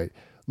last night.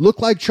 Looked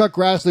like Chuck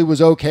Grassley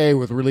was okay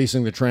with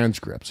releasing the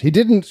transcripts. He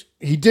didn't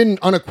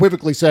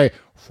unequivocally say,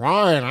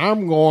 fine,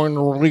 I'm going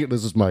to release.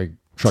 This is my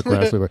Chuck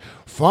Grassley, but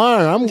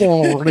fine, I'm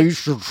going to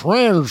release the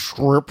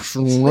transcripts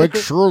and make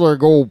sure they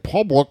go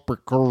public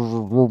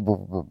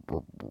because.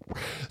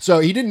 So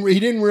he didn't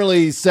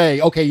really say,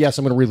 okay, yes,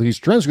 I'm going to release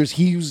transcripts.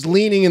 He was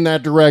leaning in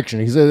that direction.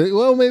 He said,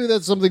 well, maybe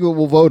that's something that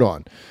we'll vote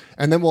on,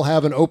 and then we'll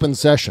have an open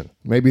session.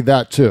 Maybe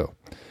that too.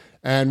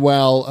 And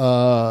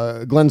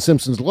while Glenn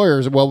Simpson's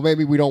lawyers, well,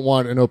 maybe we don't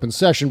want an open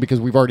session because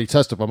we've already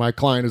testified. My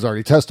client has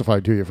already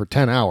testified to you for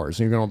 10 hours.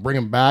 And you're going to bring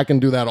him back and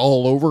do that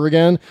all over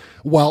again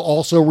while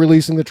also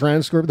releasing the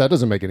transcript? That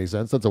doesn't make any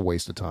sense. That's a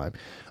waste of time.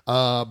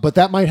 But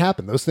that might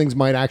happen. Those things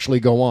might actually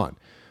go on,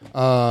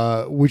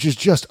 which is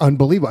just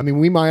unbelievable. I mean,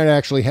 we might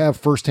actually have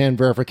firsthand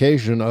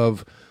verification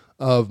of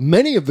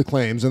many of the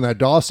claims in that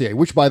dossier,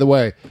 which, by the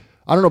way,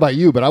 I don't know about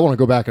you, but I want to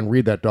go back and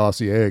read that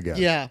dossier again.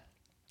 Yeah.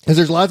 Because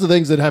there's lots of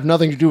things that have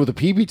nothing to do with the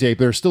Pee Pee Tape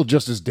that are still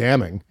just as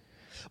damning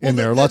in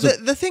there.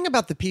 The thing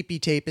about the Pee Pee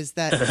Tape is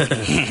that,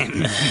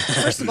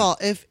 first of all,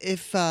 if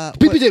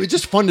Pee Pee Tape, it's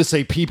just fun to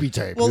say Pee Pee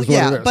Tape. Well,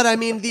 yeah, but I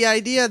mean the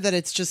idea that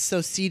it's just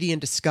so seedy and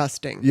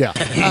disgusting. Yeah.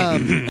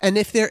 And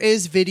if there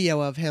is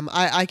video of him,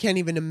 I can't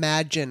even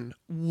imagine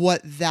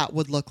what that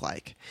would look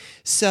like.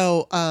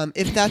 So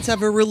if that's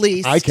ever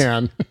released, I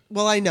can.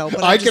 Well, I know,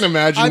 but I can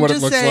imagine what it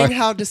looks like. I'm just saying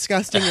how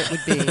disgusting it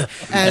would be,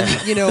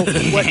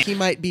 and what he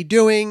might be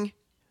doing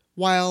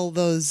while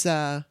those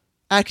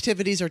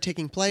activities are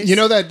taking place. You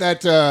know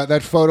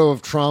that photo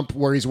of Trump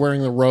where he's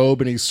wearing the robe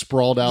and he's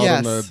sprawled out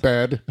on the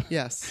bed?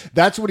 Yes.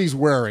 That's what he's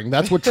wearing.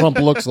 That's what Trump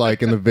looks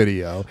like in the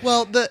video.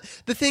 Well, the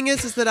thing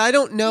is that I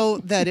don't know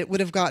that it would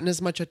have gotten as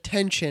much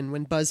attention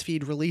when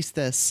BuzzFeed released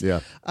this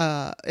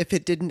if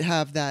it didn't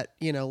have that,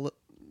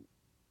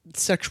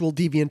 sexual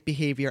deviant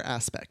behavior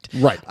aspect.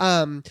 Right.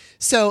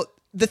 So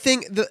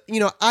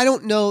I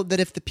don't know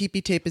that if the Pee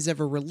Pee Tape is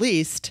ever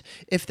released,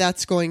 if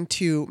that's going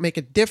to make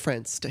a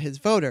difference to his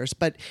voters.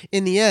 But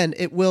in the end,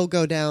 it will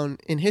go down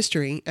in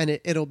history and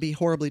it'll be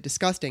horribly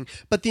disgusting.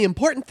 But the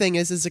important thing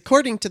is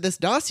according to this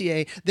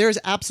dossier, there is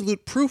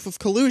absolute proof of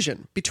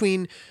collusion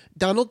between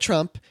Donald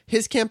Trump,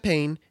 his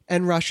campaign,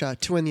 and Russia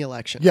to win the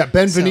election. Yeah,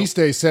 Ben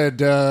Veniste said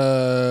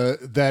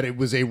that it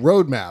was a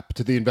roadmap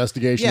to the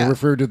investigation. He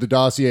referred to the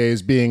dossier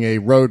as being a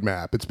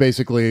roadmap. It's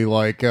basically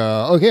like,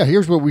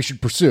 here's what we should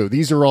pursue.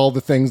 These are all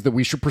the things that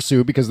we should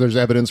pursue because there's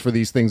evidence for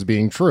these things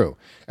being true.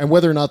 And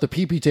whether or not the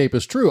Pee Pee Tape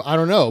is true, I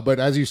don't know. But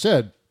as you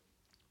said,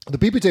 The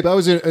Pee Pee Tape, I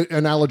always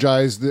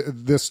analogize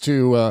this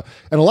to, and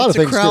a lot of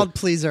things. It's a crowd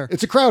pleaser.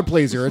 It's a crowd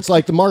pleaser. It's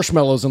like the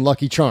marshmallows and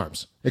Lucky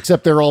Charms,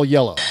 except they're all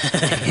yellow.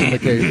 in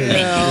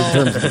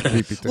terms of the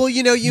Pee Pee Tape. Well,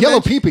 you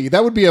Yellow Pee Pee,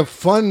 that would be a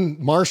fun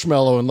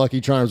marshmallow in Lucky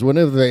Charms.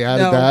 Wouldn't it, if they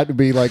added that? It would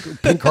be like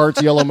Pink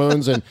Hearts, Yellow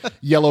Moons, and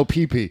Yellow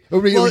Pee Pee. It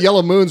would be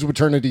Yellow Moons would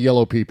turn into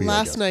Yellow Pee Pee.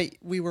 Last night,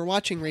 we were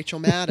watching Rachel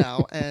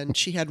Maddow, and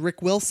she had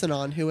Rick Wilson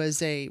on, who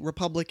is a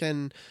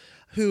Republican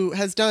who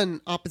has done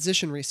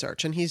opposition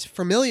research, and he's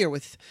familiar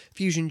with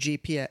fusion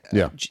GPS.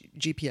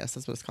 GPS,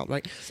 that's what it's called,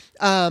 right?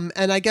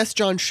 And I guess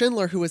John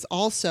Schindler, who is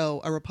also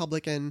a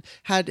Republican,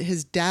 had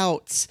his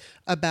doubts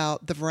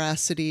about the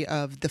veracity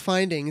of the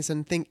findings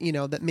and think,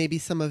 that maybe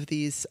some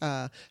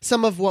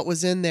of what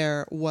was in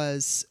there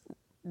was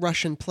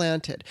Russian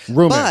planted.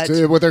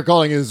 What they're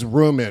calling is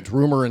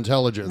rumor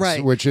intelligence,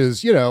 right. Which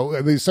is,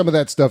 some of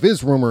that stuff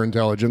is rumor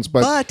intelligence.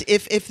 But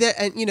if they're,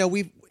 and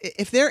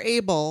if they're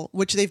able,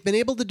 which they've been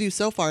able to do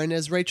so far, and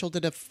as Rachel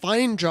did a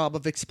fine job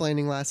of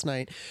explaining last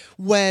night,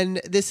 when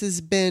this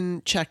has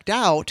been checked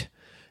out,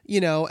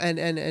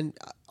 and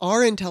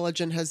our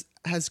intelligence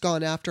has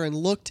gone after and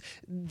looked,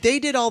 they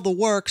did all the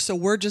work, so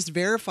we're just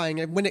verifying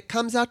it. When it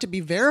comes out to be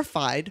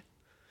verified,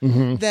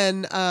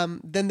 then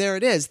there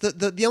it is.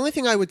 The only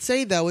thing I would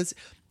say though is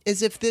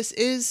if this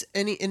is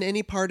in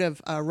any part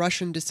of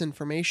Russian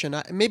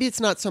disinformation, maybe it's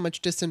not so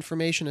much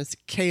disinformation as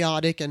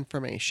chaotic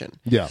information.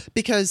 Yeah.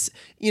 Because,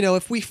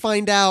 if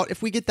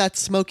we get that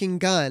smoking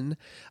gun,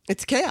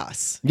 it's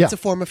chaos. Yeah. It's a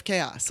form of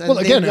chaos. And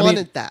they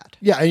wanted that.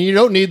 Yeah, and you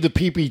don't need the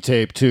Pee Pee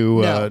Tape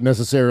to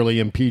necessarily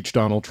impeach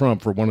Donald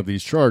Trump for one of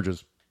these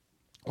charges.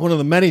 One of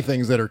the many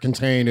things that are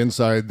contained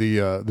inside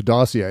the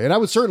dossier. And I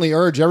would certainly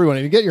urge everyone,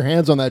 if you get your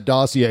hands on that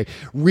dossier,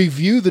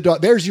 review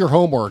there's your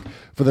homework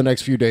for the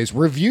next few days.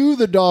 Review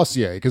the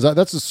dossier, because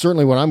that's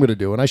certainly what I'm going to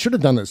do. And I should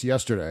have done this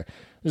yesterday.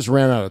 Just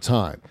ran out of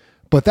time.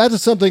 But that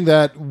is something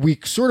that we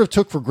sort of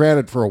took for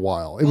granted for a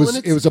while. It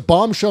was a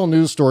bombshell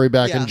news story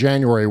back in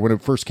January when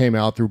it first came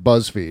out through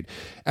BuzzFeed.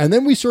 And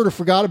then we sort of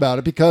forgot about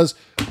it because,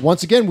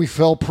 once again, we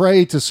fell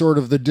prey to sort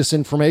of the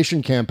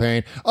disinformation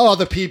campaign. Oh,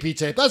 the Pee Pee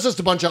Tape. That's just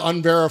a bunch of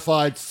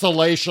unverified,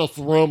 salacious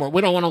rumor. We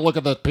don't want to look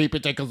at the Pee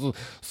Pee Tape because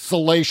of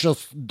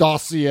salacious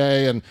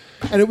dossier. And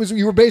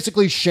you were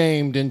basically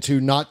shamed into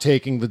not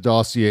taking the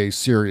dossier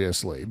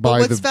seriously.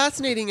 But what's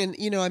fascinating, and,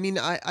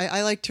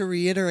 I like to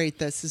reiterate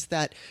this, is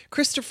that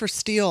Christopher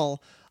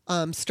Steele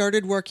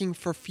started working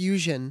for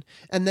Fusion,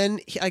 and then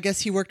I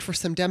guess he worked for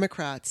some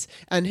Democrats,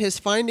 and his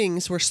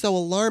findings were so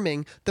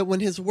alarming that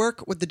when his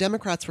work with the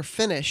Democrats were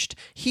finished,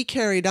 he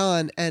carried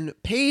on and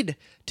paid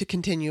to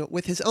continue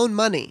with his own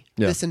money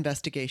this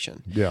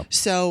investigation. Yeah.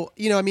 So,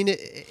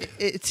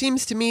 it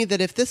seems to me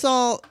that if this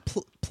all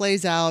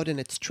plays out and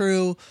it's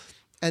true,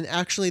 and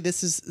actually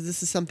this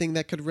is something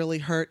that could really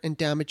hurt and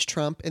damage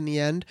Trump in the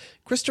end,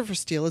 Christopher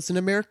Steele is an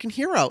American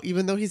hero,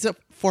 even though he's a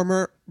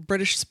former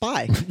British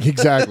spy.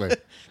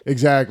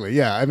 Exactly.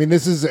 Yeah. I mean,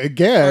 this is,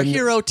 again... Or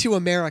hero to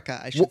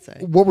America, I should say.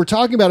 What we're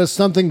talking about is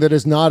something that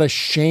is not a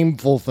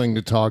shameful thing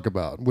to talk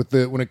about.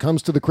 When it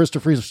comes to the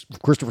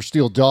Christopher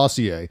Steele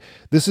dossier,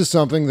 this is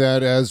something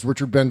that, as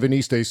Richard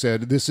Benveniste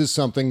said, this is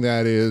something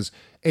that is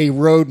a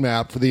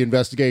roadmap for the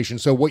investigation.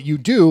 So what you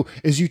do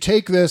is you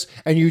take this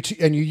and you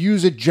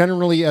use it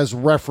generally as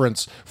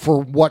reference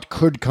for what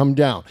could come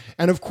down.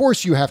 And of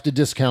course you have to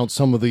discount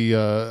some of the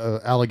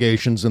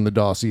allegations in the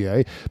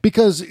dossier,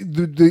 because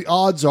the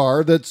odds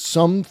are that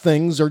some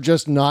things are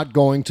just not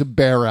going to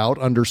bear out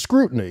under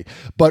scrutiny.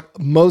 But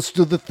most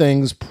of the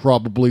things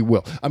probably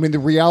will. I mean, the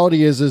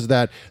reality is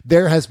that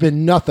there has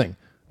been nothing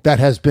that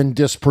has been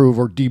disproved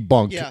or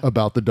debunked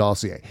about the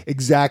dossier.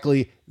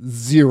 Exactly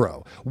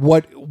zero.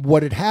 What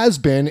it has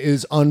been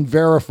is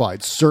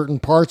unverified, certain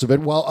parts of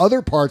it, while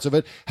other parts of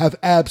it have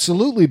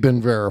absolutely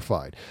been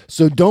verified.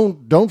 So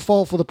don't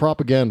fall for the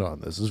propaganda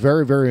on this. It's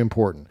very, very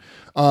important.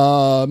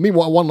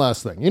 Meanwhile, one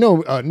last thing.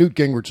 Newt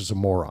Gingrich is a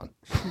moron.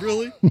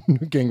 Really?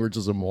 Newt Gingrich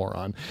is a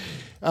moron.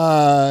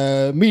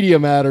 Media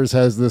Matters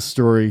has this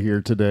story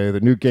here today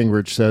that Newt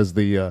Gingrich says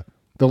the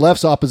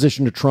left's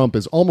opposition to Trump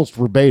is almost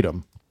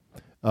verbatim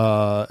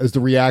as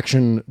the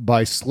reaction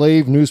by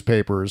slave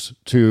newspapers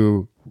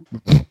to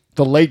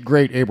the late,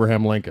 great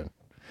Abraham Lincoln.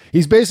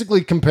 He's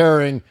basically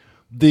comparing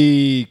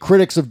the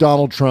critics of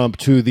Donald Trump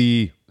to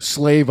the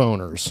slave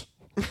owners,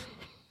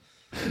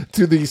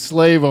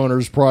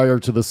 prior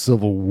to the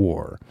Civil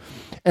War.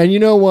 And you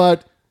know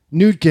what?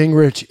 Newt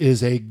Gingrich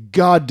is a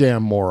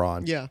goddamn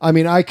moron. Yeah. I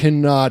mean, I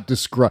cannot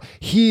describe.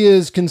 He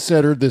is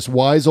considered this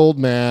wise old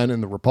man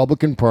in the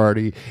Republican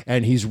Party,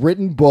 and he's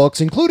written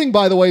books, including,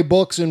 by the way,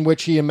 books in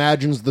which he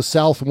imagines the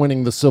South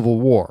winning the Civil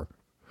War.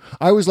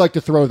 I always like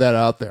to throw that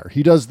out there.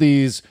 He does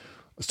these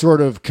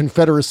sort of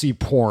Confederacy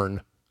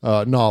porn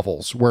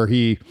novels where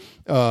he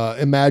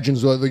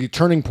imagines the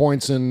turning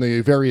points in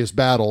the various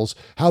battles,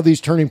 how these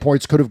turning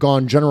points could have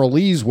gone General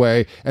Lee's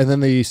way, and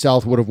then the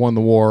South would have won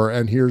the war.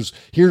 And here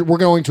we're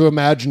going to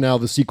imagine now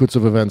the sequence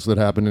of events that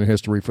happened in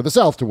history for the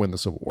South to win the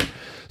Civil War.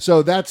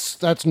 So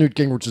that's Newt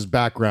Gingrich's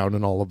background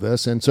in all of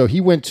this. And so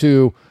he went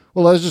to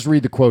Well, let's just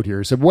read the quote here.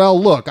 He said,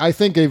 well, look, I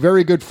think a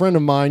very good friend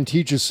of mine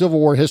teaches Civil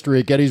War history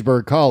at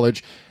Gettysburg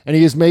College, and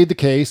he has made the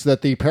case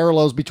that the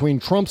parallels between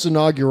Trump's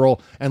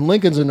inaugural and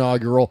Lincoln's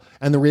inaugural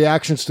and the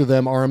reactions to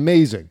them are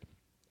amazing.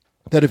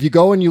 That if you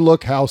go and you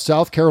look how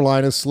South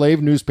Carolina's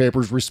slave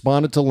newspapers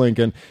responded to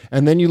Lincoln,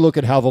 and then you look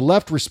at how the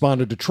left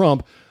responded to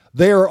Trump,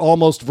 they are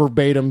almost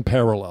verbatim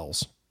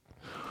parallels.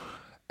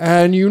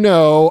 And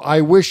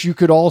I wish you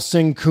could all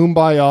sing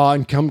Kumbaya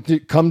and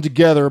come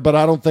together, but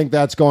I don't think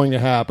that's going to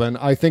happen.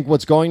 I think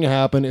what's going to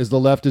happen is the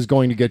left is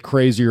going to get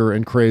crazier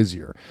and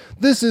crazier.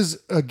 This is,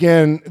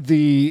 again,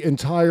 the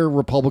entire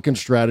Republican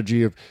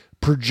strategy of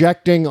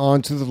projecting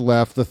onto the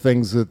left the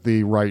things that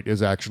the right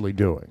is actually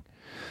doing.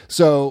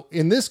 So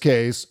in this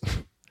case,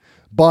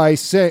 by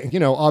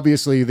saying,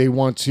 obviously they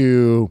want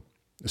to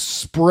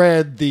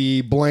spread the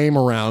blame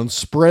around,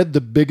 spread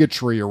the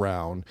bigotry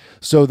around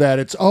so that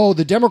it's,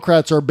 the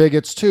Democrats are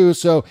bigots too.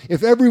 So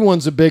if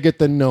everyone's a bigot,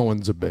 then no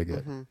one's a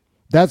bigot. Mm-hmm.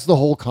 That's the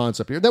whole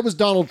concept here. That was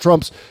Donald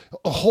Trump's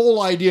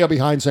whole idea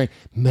behind saying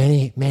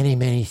many, many,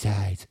 many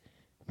sides,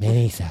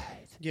 many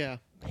sides. Yeah.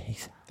 Many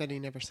sides. That he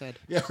never said.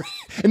 Yeah.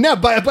 And now,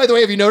 by the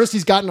way, have you noticed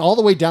he's gotten all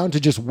the way down to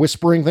just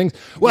whispering things?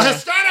 Well, yeah.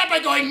 Start out by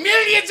going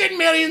millions and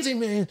millions and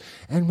millions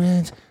and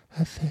millions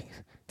of things.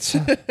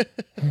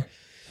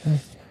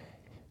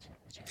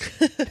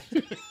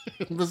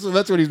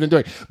 That's what he's been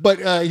doing.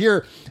 But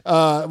here,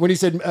 when he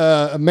said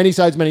many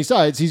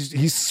sides,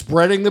 he's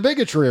spreading the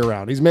bigotry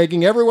around. He's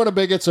making everyone a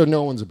bigot, so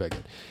no one's a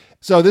bigot.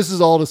 So this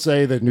is all to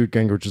say that Newt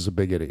Gingrich is a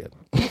big idiot.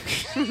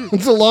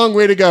 It's a long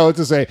way to go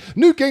to say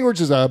Newt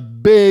Gingrich is a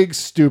big,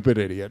 stupid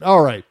idiot.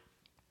 All right.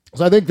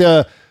 So I think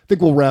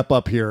we'll wrap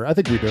up here. I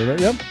think we did it.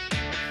 Yep.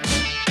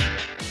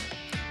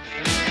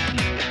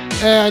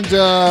 And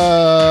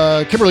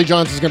Kimberley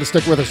Johnson is going to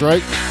stick with us,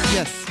 right?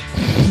 Yes.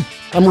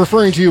 I'm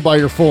referring to you by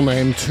your full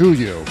name, to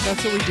you.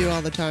 That's what we do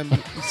all the time.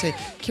 We say,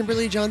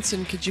 Kimberley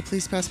Johnson, could you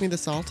please pass me the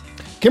salt?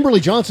 Kimberley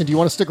Johnson, do you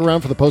want to stick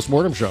around for the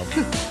postmortem show?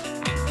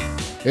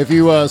 If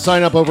you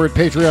sign up over at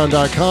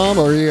patreon.com,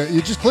 or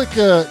you just click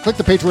the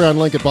Patreon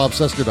link at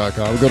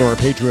bobcesca.com, go to our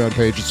Patreon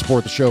page and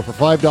support the show for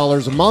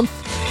 $5 a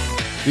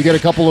month. You get a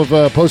couple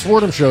of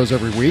postmortem shows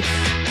every week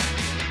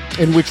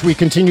in which we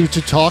continue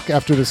to talk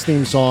after this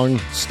theme song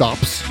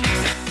stops,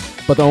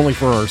 but only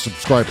for our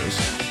subscribers.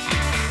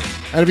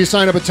 And if you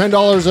sign up at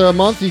 $10 a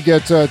month, you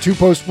get 2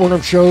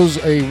 postmortem shows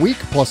a week,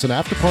 plus an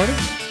after party.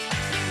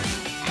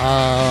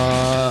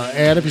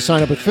 And if you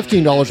sign up at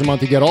 $15 a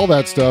month, you get all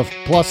that stuff,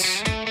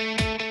 plus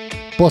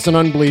an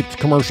unbleeped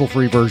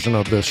commercial-free version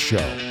of this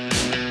show.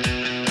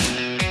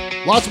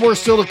 Lots more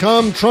still to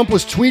come. Trump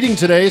was tweeting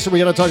today, so we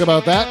got to talk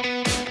about that.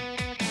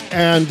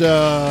 And,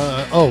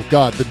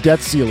 the debt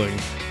ceiling.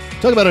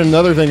 Talk about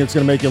another thing that's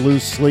going to make you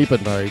lose sleep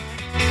at night.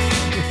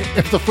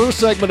 If the first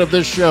segment of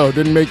this show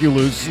didn't make you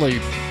lose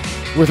sleep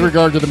with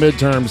regard to the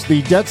midterms,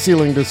 the debt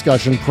ceiling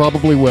discussion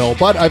probably will,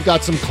 but I've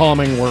got some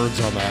calming words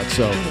on that,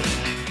 so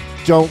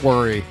don't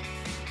worry.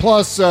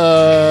 Plus,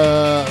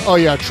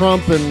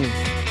 Trump and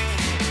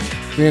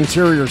the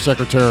Interior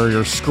Secretary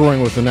are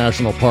screwing with the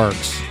national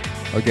parks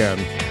again.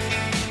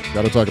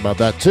 Got to talk about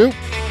that too.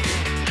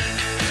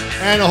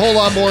 And a whole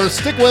lot more.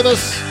 Stick with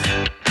us.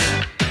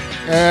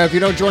 If you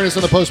don't join us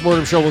on the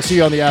postmortem show, we'll see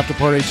you on the after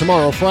party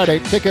tomorrow, Friday.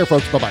 Take care,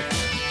 folks. Bye-bye.